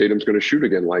Jason Tatum's going to shoot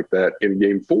again like that in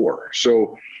Game 4.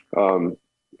 So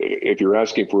if you're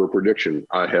asking for a prediction,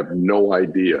 I have no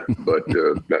idea. But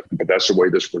that's the way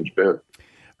this one's been.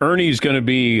 Ernie's going to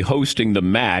be hosting the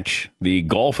match, the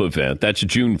golf event. That's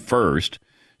June 1st.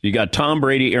 You got Tom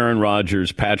Brady, Aaron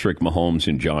Rodgers, Patrick Mahomes,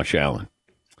 and Josh Allen.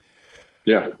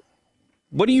 Yeah.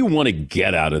 What do you want to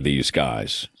get out of these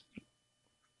guys?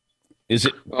 Is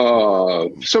it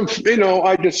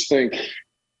I just think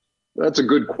that's a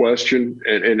good question,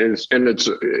 and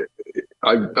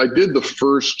I did the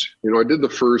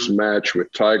first match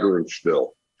with Tiger and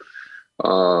Phil.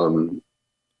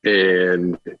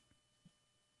 And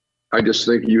I just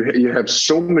think you have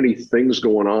so many things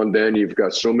going on, Dan. You've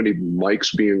got so many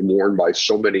mics being worn by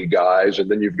so many guys,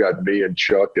 and then you've got me and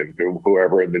Chuck and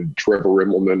whoever, and then Trevor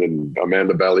Immelman and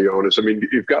Amanda Balionis. I mean,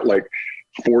 you've got like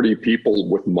 40 people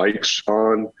with mics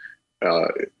on,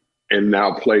 and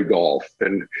now play golf.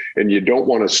 And you don't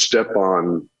want to step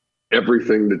on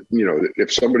everything that,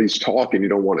 if somebody's talking, you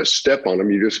don't want to step on them.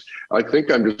 I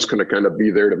think I'm just going to kind of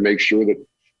be there to make sure that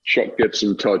Chuck gets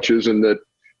some touches, and that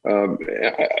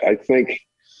I think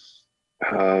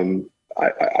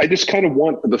I just kind of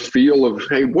want the feel of,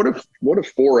 hey, what if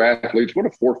four athletes, what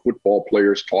if four football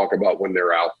players talk about when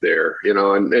they're out there,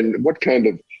 and what kind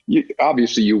of,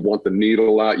 obviously you want the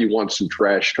needle out, you want some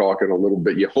trash talking a little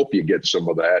bit, you hope you get some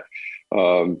of that.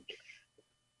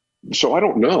 So I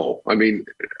don't know. I mean,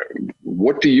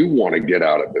 what do you want to get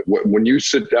out of it? When you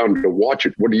sit down to watch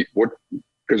it,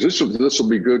 because this will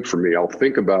be good for me. I'll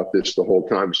think about this the whole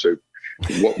time. So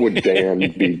what would Dan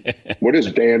be? What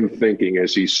is Dan thinking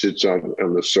as he sits on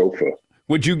the sofa?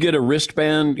 Would you get a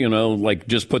wristband, like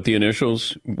just put the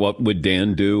initials? What would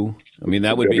Dan do? I mean,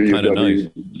 that would be kind of nice.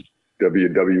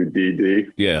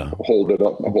 WWDD. Yeah. Hold it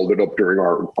up during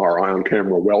our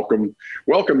on-camera welcome.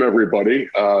 Welcome, everybody.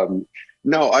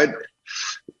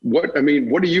 What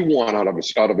do you want out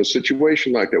of a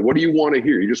situation like that? What do you want to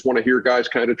hear? You just want to hear guys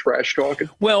kind of trash talking?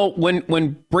 Well,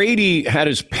 when Brady had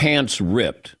his pants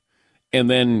ripped and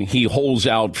then he holes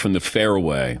out from the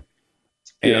fairway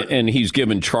and he's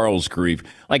given Charles grief,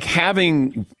 like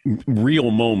having real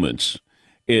moments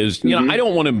is, I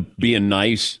don't want to be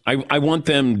nice. I want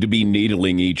them to be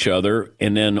needling each other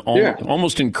and then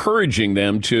almost encouraging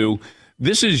them to,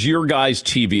 this is your guys'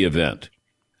 TV event.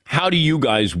 How do you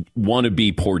guys want to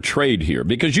be portrayed here?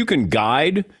 Because you can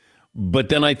guide, but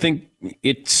then I think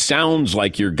it sounds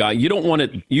like your guy. You don't want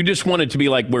it. You just want it to be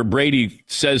like where Brady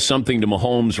says something to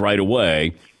Mahomes right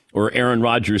away, or Aaron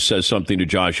Rodgers says something to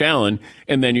Josh Allen,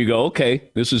 and then you go, okay,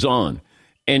 this is on.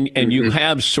 And you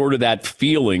have sort of that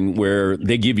feeling where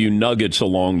they give you nuggets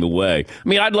along the way. I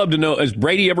mean, I'd love to know, has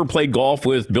Brady ever played golf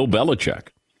with Bill Belichick?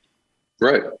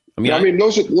 Right. I mean,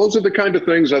 those are the kind of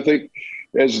things I think,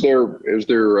 as they're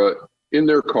in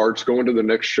their carts going to the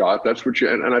next shot, that's what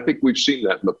and I think we've seen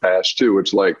that in the past too.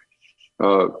 It's like,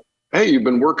 hey, you've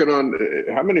been working on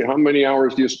how many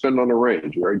hours do you spend on the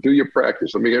range? Right? Do you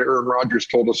practice? I mean, Aaron Rodgers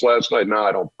told us last night, no,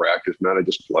 I don't practice, man, I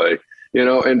just play.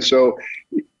 And so,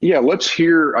 yeah, let's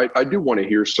hear. I do want to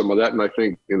hear some of that, and I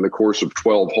think in the course of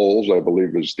 12 holes, I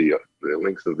believe is the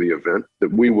length of the event,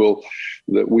 that we will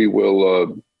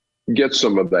get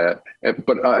some of that.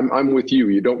 But I'm with you.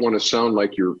 You don't want to sound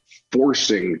like you're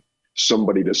forcing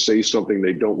somebody to say something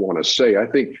they don't want to say. I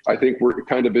think we're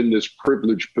kind of in this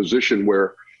privileged position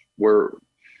where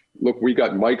look, we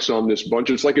got mics on this bunch.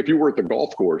 It's like if you were at the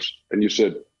golf course and you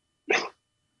said,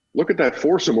 look at that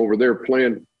foursome over there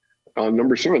playing on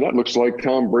number 7. That looks like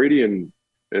Tom Brady and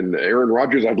Aaron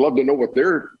Rodgers. I'd love to know what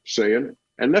they're saying.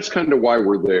 And that's kind of why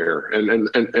we're there.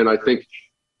 And I think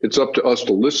it's up to us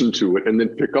to listen to it and then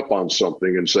pick up on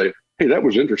something and say, hey, that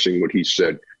was interesting what he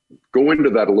said. Go into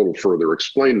that a little further,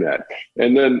 explain that.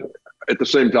 And then at the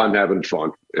same time, having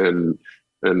fun. And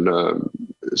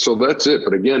so that's it.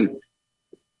 But again,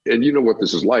 and you know what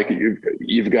this is like.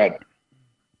 You've got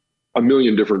a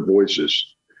million different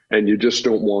voices, and you just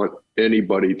don't want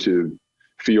anybody to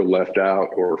feel left out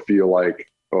or feel like,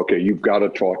 okay, you've got to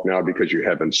talk now because you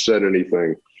haven't said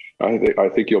anything. I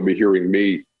think you'll be hearing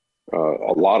me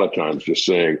a lot of times just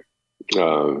saying,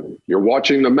 you're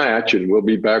watching the match, and we'll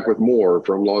be back with more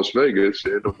from Las Vegas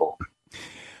in a moment.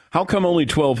 How come only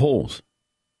 12 holes?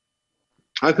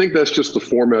 I think that's just the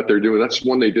format they're doing. That's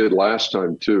one they did last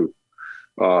time too.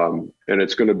 And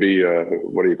it's going to be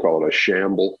what do you call it? A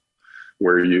shamble,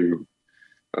 where you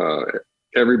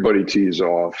everybody tees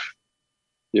off.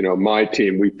 My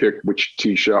team, we pick which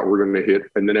tee shot we're going to hit,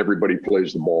 and then everybody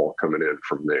plays the ball coming in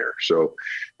from there. So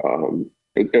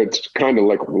it's kind of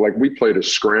like we played a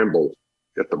scramble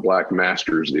at the Black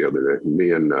Masters the other day.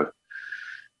 Me and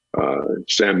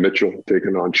Sam Mitchell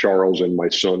taking on Charles and my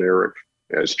son Eric,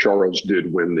 as Charles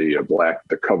did win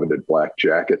the coveted black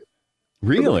jacket.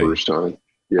 Really? For the first time.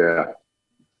 Yeah.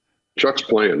 Chuck's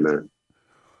playing, man.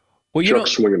 Well,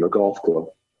 Chuck's swinging the golf club.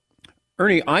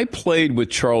 Ernie, I played with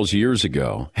Charles years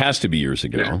ago. Has to be years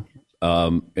ago.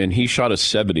 Yeah. And he shot a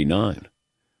 79.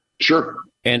 Sure.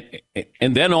 And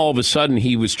then all of a sudden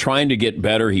he was trying to get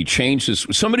better. He changed his.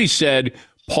 Somebody said,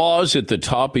 pause at the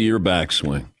top of your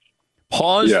backswing.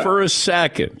 Pause for a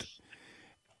second.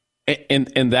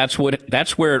 And that's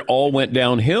where it all went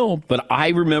downhill. But I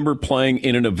remember playing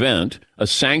in an event, a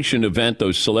sanctioned event,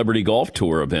 those Celebrity Golf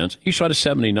Tour events. He shot a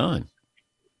 79.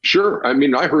 Sure. I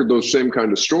mean, I heard those same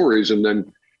kind of stories. And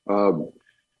then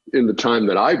in the time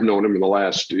that I've known him in the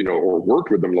last, or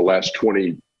worked with him in the last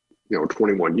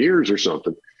 21 years or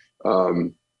something,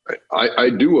 I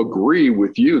do agree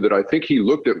with you that I think he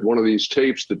looked at one of these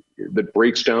tapes that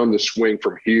breaks down the swing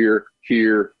from here,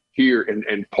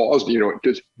 and paused,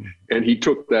 and he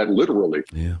took that literally.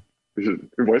 Yeah. He said,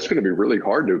 well, it's going to be really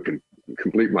hard to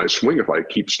complete my swing if I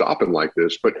keep stopping like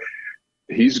this. But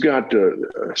he's got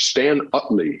Stan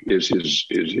Utley is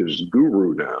his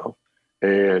guru now,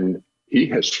 and he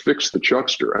has fixed the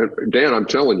Chuckster. Dan, I'm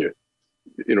telling you,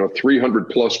 300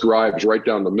 plus drives right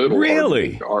down the middle.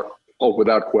 Really?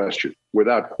 Without question.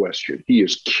 He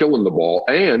is killing the ball,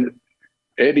 and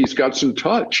Eddie's got some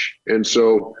touch. And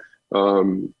so,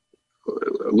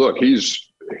 look,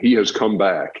 he has come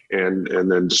back, and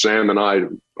then Sam and I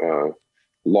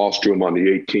lost to him on the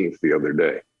 18th the other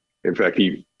day. In fact,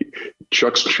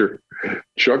 Chuckster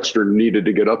needed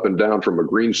to get up and down from a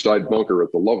greenside bunker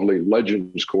at the lovely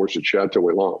Legends course at Chateau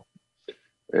Elan,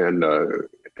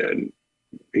 and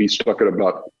he stuck at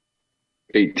about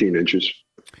 18 inches.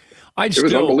 It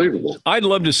was unbelievable. I'd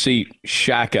love to see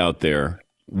Shaq out there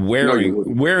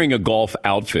wearing a golf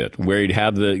outfit where he'd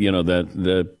have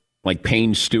the like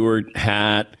Payne Stewart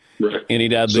hat. Right. And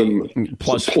he'd have the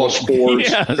plus fours.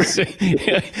 Yes.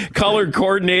 Color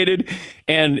coordinated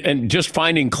and just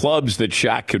finding clubs that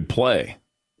Shaq could play.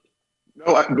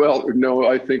 No,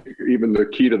 I think even the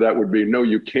key to that would be, no,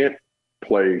 you can't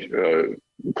play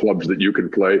clubs that you can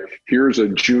play. Here's a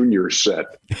junior set.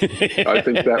 I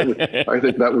think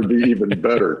that would be even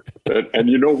better. And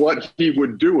you know what? He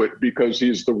would do it because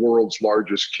he's the world's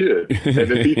largest kid.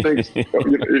 And if he thinks,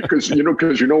 because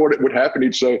you know what it would happen,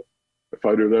 he'd say, if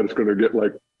I do that, it's going to get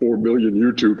like 4 million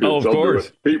YouTube hits. Oh, of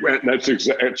course.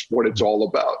 That's what it's all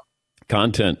about.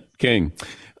 Content king.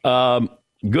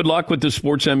 Good luck with the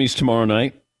sports Emmys tomorrow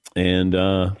night. And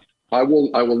I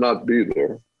will not be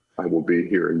there. I will be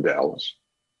here in Dallas.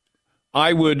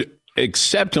 I would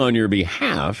accept on your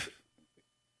behalf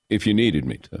if you needed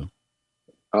me to.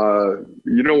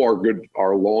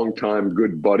 Our longtime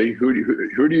good buddy. Who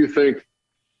do you think?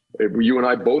 If you and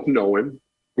I both know him,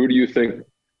 who do you think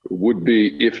would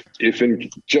be if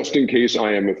just in case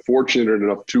I am fortunate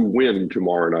enough to win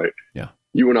tomorrow night? Yeah.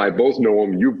 You and I both know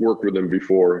him. You've worked with him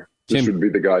before. This would be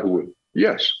the guy who would.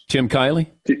 Yes. Tim Kiley?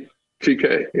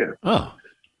 TK, yeah. Oh.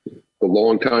 The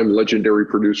longtime legendary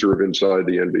producer of Inside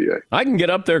the NBA. I can get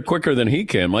up there quicker than he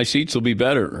can. My seats will be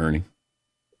better, Ernie.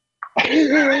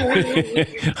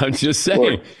 I'm just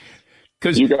saying.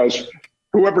 Because you guys,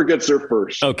 whoever gets there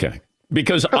first. Okay.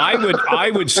 Because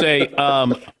I would say,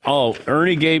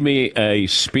 Ernie gave me a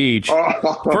speech.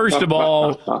 First of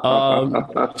all,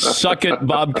 suck it,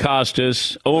 Bob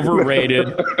Costas, overrated.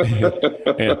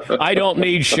 I don't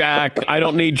need Shaq. I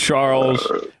don't need Charles.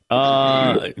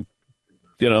 Then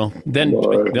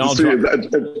I'll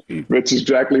that's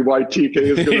exactly why TK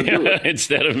is going to do it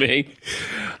instead of me.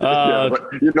 But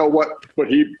you know what?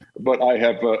 But I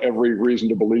have every reason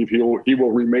to believe he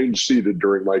will remain seated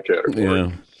during my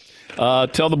category. Yeah.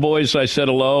 Tell the boys I said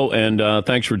hello, and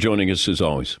thanks for joining us as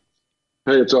always.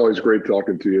 Hey, it's always great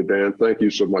talking to you, Dan. Thank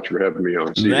you so much for having me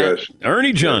on. See you guys.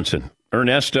 Ernie Johnson.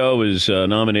 Ernesto is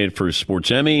nominated for a Sports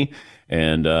Emmy,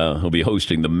 and he'll be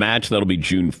hosting the match. That'll be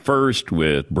June 1st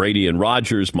with Brady and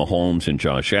Rodgers, Mahomes and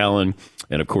Josh Allen.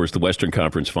 And, of course, the Western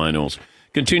Conference Finals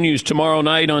continues tomorrow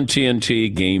night on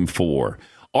TNT, Game 4.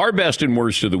 Our best and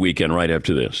worst of the weekend right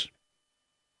after this.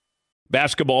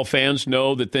 Basketball fans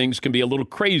know that things can be a little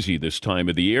crazy this time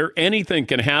of the year. Anything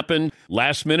can happen.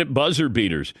 Last-minute buzzer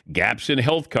beaters, gaps in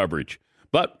health coverage.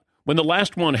 But when the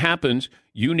last one happens,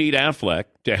 you need Aflac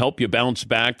to help you bounce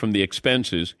back from the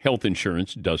expenses health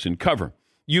insurance doesn't cover.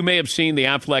 You may have seen the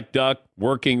Aflac Duck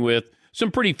working with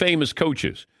some pretty famous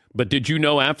coaches. But did you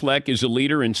know Aflac is a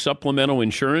leader in supplemental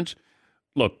insurance?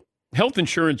 Look, health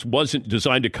insurance wasn't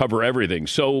designed to cover everything.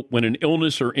 So when an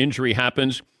illness or injury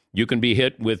happens, you can be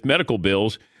hit with medical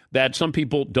bills that some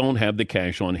people don't have the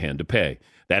cash on hand to pay.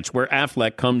 That's where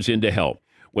Aflac comes in to help.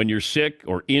 When you're sick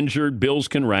or injured, bills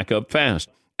can rack up fast.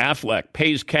 Aflac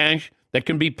pays cash that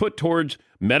can be put towards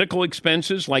medical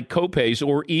expenses like copays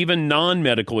or even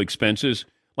non-medical expenses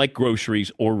like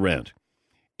groceries or rent.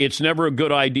 It's never a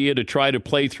good idea to try to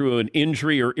play through an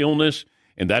injury or illness,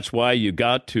 and that's why you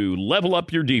got to level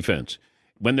up your defense.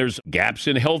 When there's gaps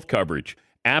in health coverage,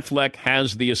 Aflac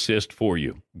has the assist for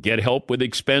you. Get help with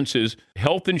expenses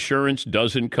health insurance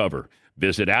doesn't cover.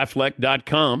 Visit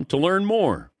Aflac.com to learn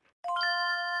more.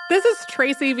 This is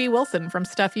Tracy V. Wilson from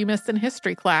Stuff You Missed in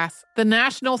History Class. The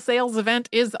national sales event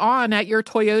is on at your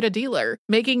Toyota dealer,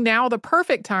 making now the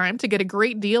perfect time to get a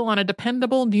great deal on a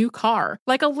dependable new car.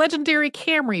 Like a legendary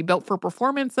Camry built for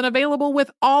performance and available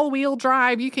with all-wheel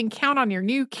drive, you can count on your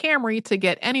new Camry to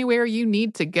get anywhere you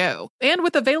need to go. And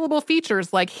with available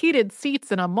features like heated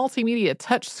seats and a multimedia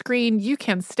touchscreen, you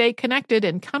can stay connected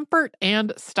in comfort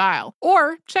and style.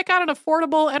 Or check out an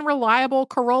affordable and reliable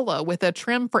Corolla with a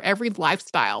trim for every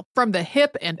lifestyle. From the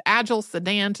hip and agile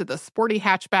sedan to the sporty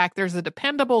hatchback, there's a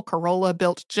dependable Corolla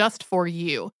built just for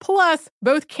you. Plus,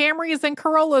 both Camrys and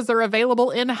Corollas are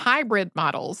available in hybrid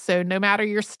models, so no matter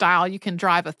your style, you can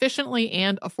drive efficiently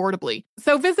and affordably.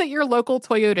 So visit your local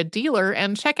Toyota dealer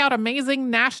and check out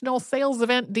amazing national sales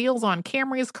event deals on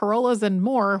Camrys, Corollas, and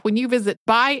more when you visit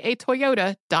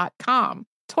buyatoyota.com.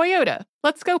 Toyota,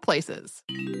 let's go places.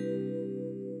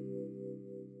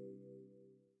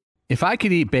 If I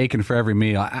could eat bacon for every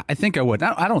meal, I think I would.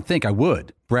 I don't think I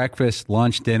would. Breakfast,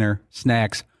 lunch, dinner,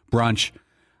 snacks, brunch.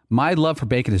 My love for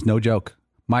bacon is no joke.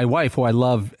 My wife, who I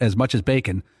love as much as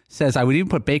bacon, says I would even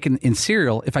put bacon in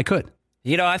cereal if I could.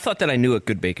 You know, I thought that I knew what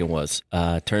good bacon was.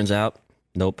 Turns out,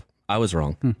 nope, I was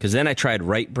wrong. Because then I tried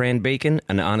Wright brand bacon,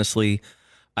 and honestly,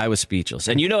 I was speechless.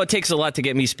 And you know, it takes a lot to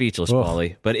get me speechless,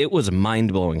 Paulie, but it was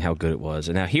mind-blowing how good it was.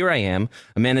 And now here I am,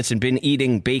 a man that's been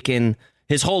eating bacon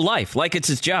his whole life, like it's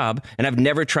his job, and I've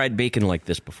never tried bacon like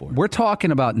this before. We're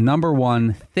talking about number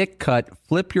one, thick-cut,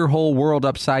 flip your whole world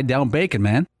upside-down bacon,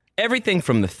 man. Everything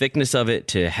from the thickness of it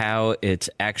to how it's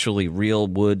actually real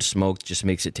wood smoked just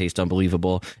makes it taste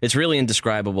unbelievable. It's really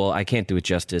indescribable. I can't do it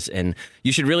justice, and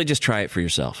you should really just try it for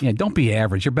yourself. Yeah, don't be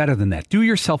average. You're better than that. Do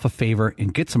yourself a favor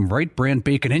and get some Wright brand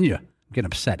bacon in you. Get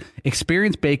upset.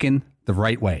 Experience bacon the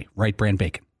right way. Wright brand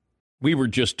bacon. We were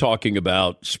just talking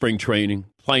about spring training,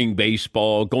 playing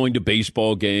baseball, going to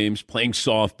baseball games, playing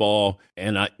softball,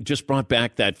 and I just brought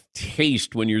back that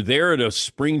taste when you're there at a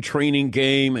spring training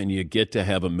game and you get to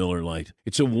have a Miller Lite.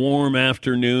 It's a warm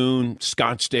afternoon,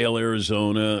 Scottsdale,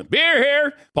 Arizona. Beer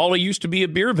here! Paulie used to be a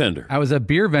beer vendor. I was a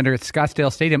beer vendor at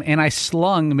Scottsdale Stadium, and I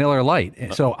slung Miller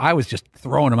Lite, so I was just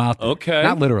throwing them out there. Okay.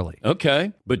 Not literally.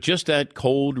 Okay, but just that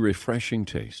cold, refreshing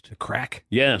taste. The crack?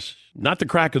 Yes, not the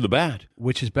crack of the bat.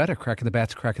 Which is better, crack of the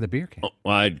bat's crack of the beer can? Oh,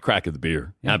 I'd crack of the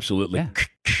beer. Yeah. Absolutely. Yeah.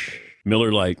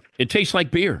 Miller Lite. It tastes like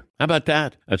beer. How about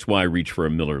that? That's why I reach for a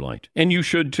Miller Lite. And you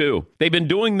should too. They've been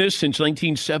doing this since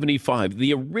 1975.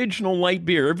 The original light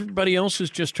beer. Everybody else is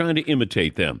just trying to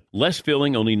imitate them. Less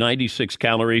filling, only 96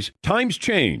 calories. Times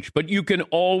change, but you can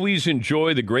always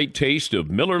enjoy the great taste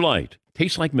of Miller Lite.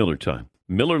 Tastes like Miller time.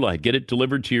 Miller Lite. Get it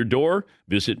delivered to your door.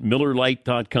 Visit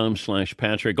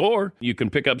MillerLite.com/Patrick. Or you can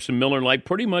pick up some Miller Lite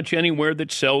pretty much anywhere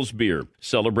that sells beer.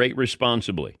 Celebrate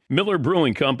responsibly. Miller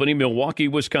Brewing Company, Milwaukee,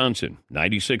 Wisconsin.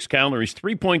 96 calories,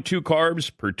 3.2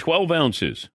 carbs per 12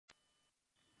 ounces.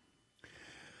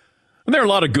 There are a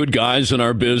lot of good guys in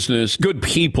our business, good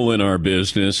people in our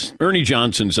business. Ernie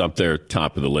Johnson's up there,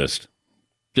 top of the list.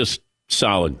 Just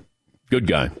solid. Good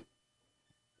guy.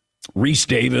 Reese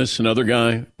Davis, another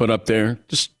guy put up there.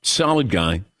 Just solid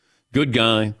guy. Good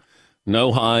guy.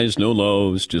 No highs, no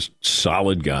lows. Just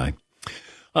solid guy.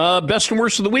 Best and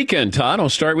worst of the weekend, Todd. I'll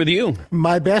start with you.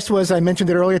 My best was, I mentioned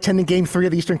it earlier, attending Game 3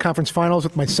 of the Eastern Conference Finals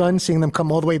with my son, seeing them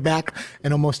come all the way back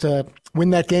and almost win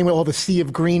that game with all the sea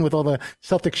of green with all the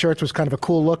Celtic shirts was kind of a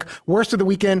cool look. Worst of the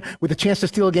weekend, with a chance to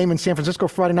steal a game in San Francisco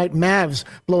Friday night, Mavs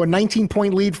blow a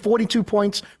 19-point lead, 42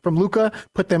 points from Luka,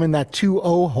 put them in that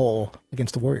 2-0 hole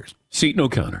against the Warriors. Seton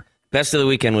O'Connor. Best of the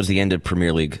weekend was the end of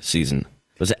Premier League season.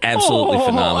 It was absolutely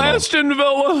phenomenal. Aston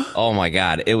Villa. Oh, my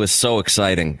God. It was so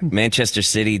exciting. Manchester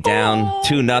City down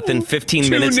 2-0, 15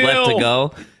 minutes left to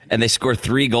go. And they score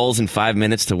 3 goals in 5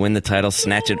 minutes to win the title,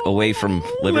 snatch it away from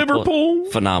Liverpool.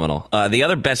 Phenomenal. The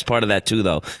other best part of that, too,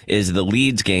 though, is the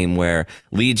Leeds game where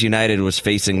Leeds United was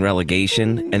facing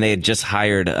relegation, and they had just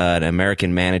hired an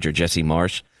American manager, Jesse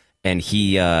Marsh. And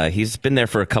he's been there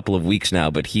for a couple of weeks now,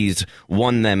 but he's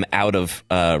won them out of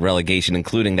relegation,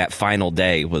 including that final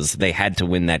day. They had to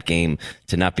win that game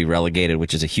to not be relegated,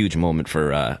 which is a huge moment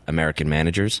for American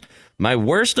managers. My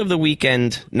worst of the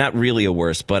weekend, not really a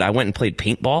worst, but I went and played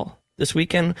paintball this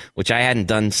weekend, which I hadn't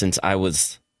done since I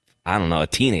was, I don't know, a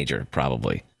teenager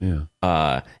probably.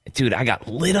 Yeah. Dude, I got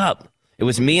lit up. It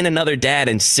was me and another dad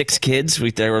and 6 kids.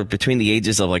 They were between the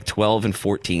ages of like 12 and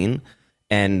 14.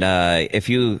 And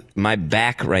my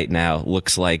back right now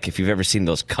looks like, if you've ever seen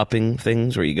those cupping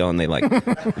things where you go and they like,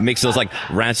 it makes those like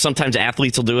round, sometimes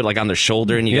athletes will do it like on their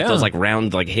shoulder and you get those like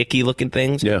round, like hickey looking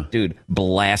things. Yeah. Dude,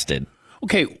 blasted.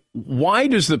 Okay, why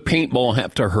does the paintball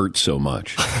have to hurt so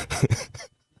much?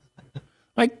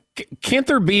 Like, can't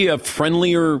there be a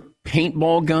friendlier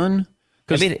paintball gun?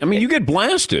 I mean, you get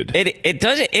blasted. It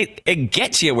doesn't. It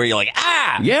gets you where you're like,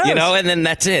 yes. and then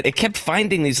that's it. It kept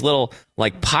finding these little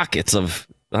like pockets of,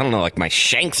 I don't know, like my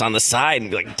shanks on the side,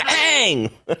 and be like, dang.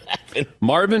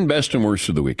 Marvin, best and worst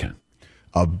of the weekend.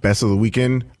 Best of the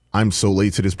weekend. I'm so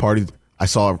late to this party. I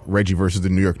saw Reggie versus the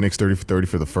New York Knicks 30-for-30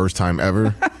 for the first time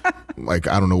ever. Like,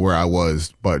 I don't know where I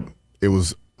was, but it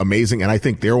was amazing. And I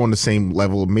think they're on the same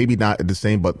level, maybe not at the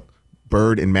same, but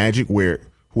Bird and Magic, where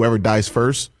whoever dies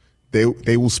first, they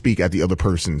will speak at the other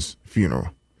person's funeral,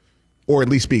 or at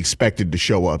least be expected to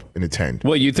show up and attend.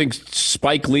 Well, you think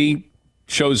Spike Lee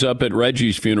shows up at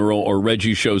Reggie's funeral, or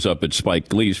Reggie shows up at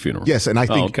Spike Lee's funeral? Yes, and I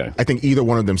think either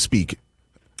one of them speak.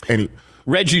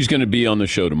 Reggie's going to be on the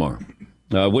show tomorrow.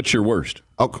 What's your worst?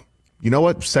 Oh, you know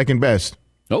what? Second best.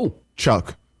 Oh,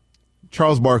 Chuck,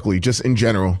 Charles Barkley, just in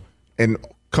general, and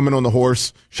coming on the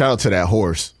horse. Shout out to that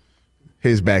horse.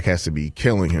 His back has to be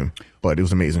killing him, but it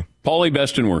was amazing. Paulie,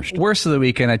 best and worst. Worst of the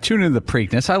weekend, I tune into the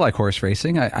Preakness. I like horse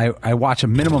racing. I watch a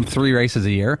minimum 3 races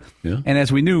a year. Yeah. And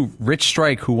as we knew, Rich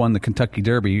Strike, who won the Kentucky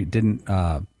Derby, didn't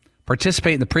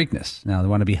participate in the Preakness. Now, they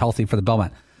want to be healthy for the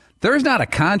Belmont. There's not a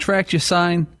contract you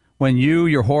sign when you,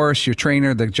 your horse, your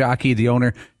trainer, the jockey, the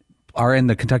owner are in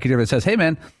the Kentucky Derby that says, hey,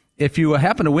 man, if you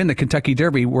happen to win the Kentucky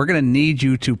Derby, we're going to need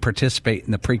you to participate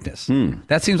in the Preakness.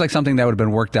 That seems like something that would have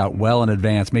been worked out well in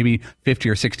advance, maybe 50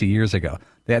 or 60 years ago.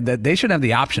 They should have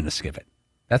the option to skip it.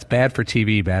 That's bad for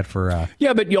TV, bad for...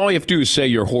 Yeah, but all you have to do is say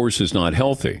your horse is not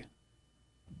healthy.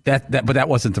 But that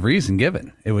wasn't the reason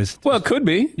given. It was... Well, it could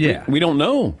be. Yeah. We don't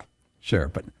know. Sure,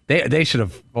 but they should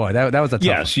have... Boy, that was a tough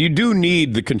Yes, one. you do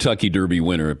need the Kentucky Derby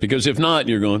winner, because if not,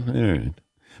 you're going, all right.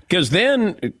 Because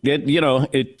then,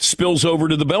 it spills over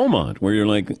to the Belmont, where you're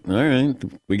like, all right,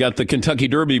 we got the Kentucky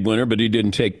Derby winner, but he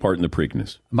didn't take part in the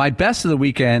Preakness. My best of the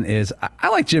weekend is, I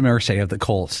like Jim Irsay of the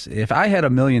Colts. If I had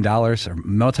 $1 million or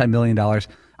multi-million,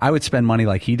 I would spend money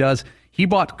like he does. He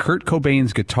bought Kurt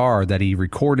Cobain's guitar that he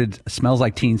recorded Smells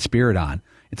Like Teen Spirit on.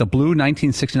 It's a blue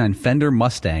 1969 Fender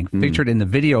Mustang, featured in the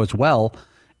video as well.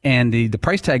 And the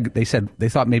price tag, they said they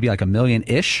thought maybe like $1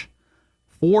 million-ish.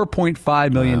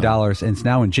 $4.5 million, and it's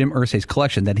now in Jim Irsay's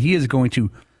collection that he is going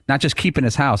to not just keep in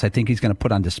his house, I think he's going to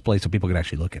put on display so people can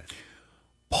actually look at it.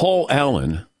 Paul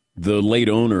Allen, the late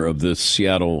owner of the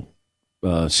Seattle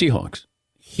Seahawks,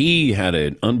 he had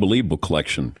an unbelievable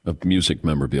collection of music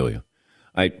memorabilia.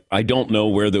 I don't know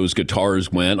where those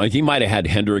guitars went. Like, he might have had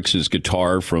Hendrix's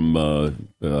guitar from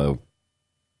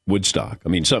Woodstock. I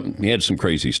mean, he had some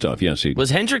crazy stuff. Yes,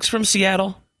 was Hendrix from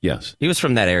Seattle? Yes. He was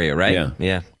from that area, right?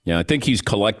 Yeah. I think he's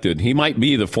collected. He might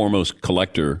be the foremost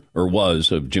collector, or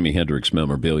was, of Jimi Hendrix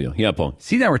memorabilia. Yeah, Paul.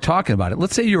 See, now we're talking about it.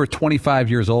 Let's say you were 25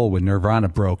 years old when Nirvana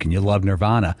broke and you love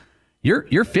Nirvana.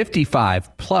 You're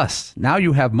 55 plus. Now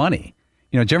you have money.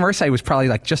 Jim Irsay was probably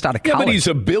like just out of college. Yeah, but he's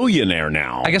a billionaire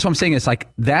now. I guess what I'm saying is like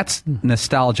that's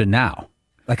nostalgia now.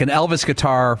 Like an Elvis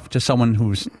guitar to someone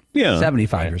who's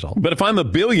 75 years old. But if I'm a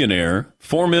billionaire,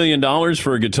 $4 million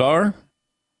for a guitar,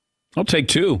 I'll take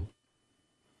 2.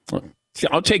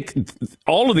 I'll take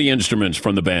all of the instruments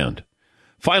from the band.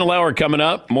 Final hour coming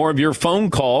up. More of your phone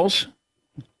calls.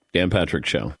 Dan Patrick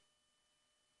Show.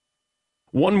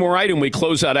 One more item. We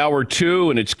close out hour 2,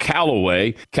 and it's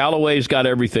Callaway. Callaway's got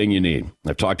everything you need.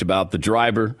 I've talked about the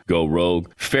driver, Go Rogue,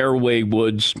 fairway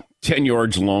woods, 10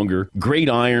 yards longer, great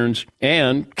irons,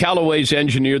 and Callaway's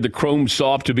engineered the Chrome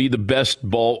Soft to be the best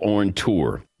ball on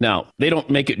tour. Now, they don't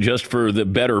make it just for the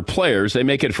better players. They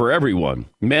make it for everyone.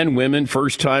 Men, women,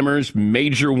 first-timers,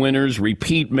 major winners,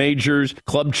 repeat majors,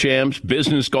 club champs,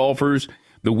 business golfers,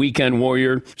 the weekend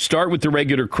warrior. Start with the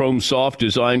regular Chrome Soft,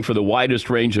 designed for the widest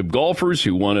range of golfers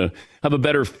who want to have a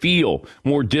better feel,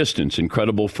 more distance,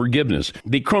 incredible forgiveness.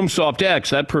 The Chrome Soft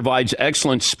X, that provides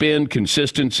excellent spin,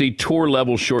 consistency,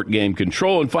 tour-level short game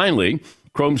control. And finally,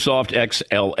 Chrome Soft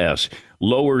XLS.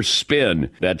 Lower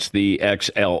spin, that's the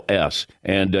XLS.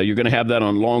 And you're going to have that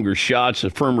on longer shots,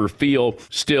 a firmer feel,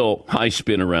 still high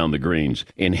spin around the greens.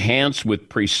 Enhanced with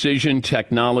precision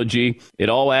technology, it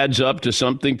all adds up to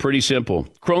something pretty simple.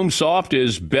 Chrome Soft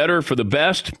is better for the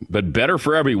best, but better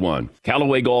for everyone.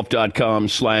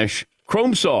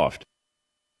 CallawayGolf.com/Chrome Soft.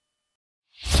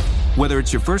 Whether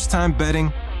it's your first time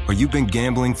betting or you've been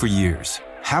gambling for years,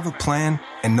 have a plan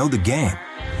and know the game.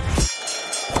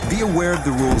 Be aware of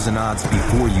the rules and odds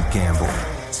before you gamble.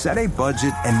 Set a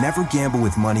budget and never gamble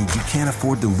with money you can't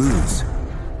afford to lose.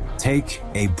 Take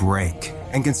a break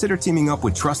and consider teaming up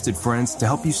with trusted friends to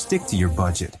help you stick to your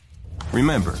budget.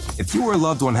 Remember, if you or a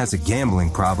loved one has a gambling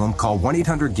problem, call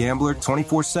 1-800-GAMBLER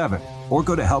 24/7 or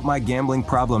go to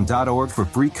helpmygamblingproblem.org for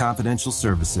free confidential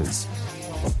services.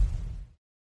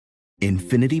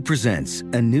 Infinity presents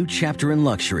a new chapter in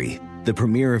luxury, the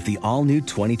premiere of the all-new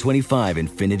 2025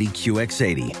 Infiniti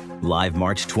QX80, live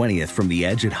March 20th from the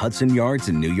Edge at Hudson Yards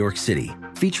in New York City,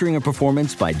 featuring a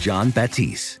performance by John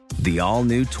Batiste. The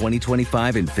all-new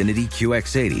 2025 Infiniti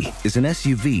QX80 is an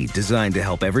SUV designed to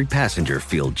help every passenger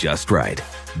feel just right.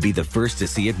 Be the first to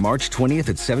see it March 20th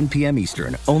at 7 p.m.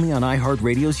 Eastern, only on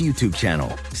iHeartRadio's YouTube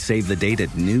channel. Save the date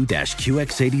at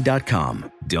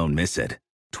new-QX80.com. Don't miss it.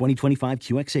 2025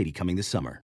 QX80 coming this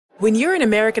summer. When you're an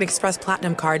American Express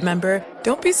Platinum Card member,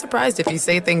 don't be surprised if you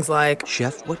say things like,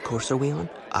 Chef, what course are we on?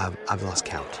 I've lost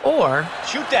count. Or,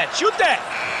 Shoot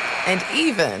that! and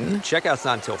even, Checkout's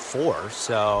not until 4,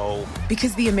 so...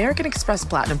 Because the American Express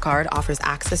Platinum Card offers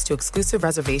access to exclusive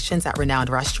reservations at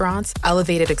renowned restaurants,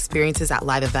 elevated experiences at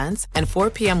live events, and 4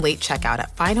 p.m. late checkout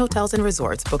at fine hotels and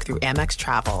resorts booked through Amex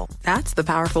Travel. That's the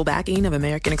powerful backing of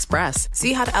American Express.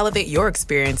 See how to elevate your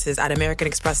experiences at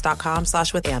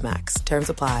americanexpress.com/withAmex. Terms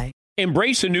apply.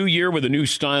 Embrace a new year with a new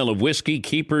style of whiskey,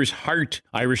 Keeper's Heart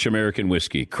Irish American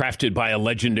Whiskey. Crafted by a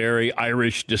legendary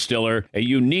Irish distiller, a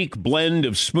unique blend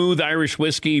of smooth Irish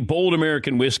whiskey, bold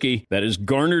American whiskey that has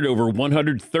garnered over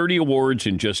 130 awards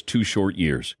in just 2 short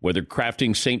years. Whether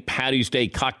crafting St. Paddy's Day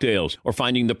cocktails or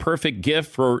finding the perfect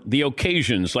gift for the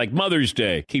occasions like Mother's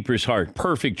Day, Keeper's Heart,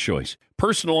 perfect choice.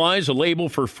 Personalize a label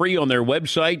for free on their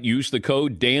website. Use the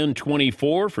code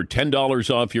DAN24 for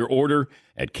 $10 off your order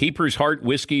at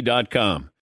keepersheartwhiskey.com.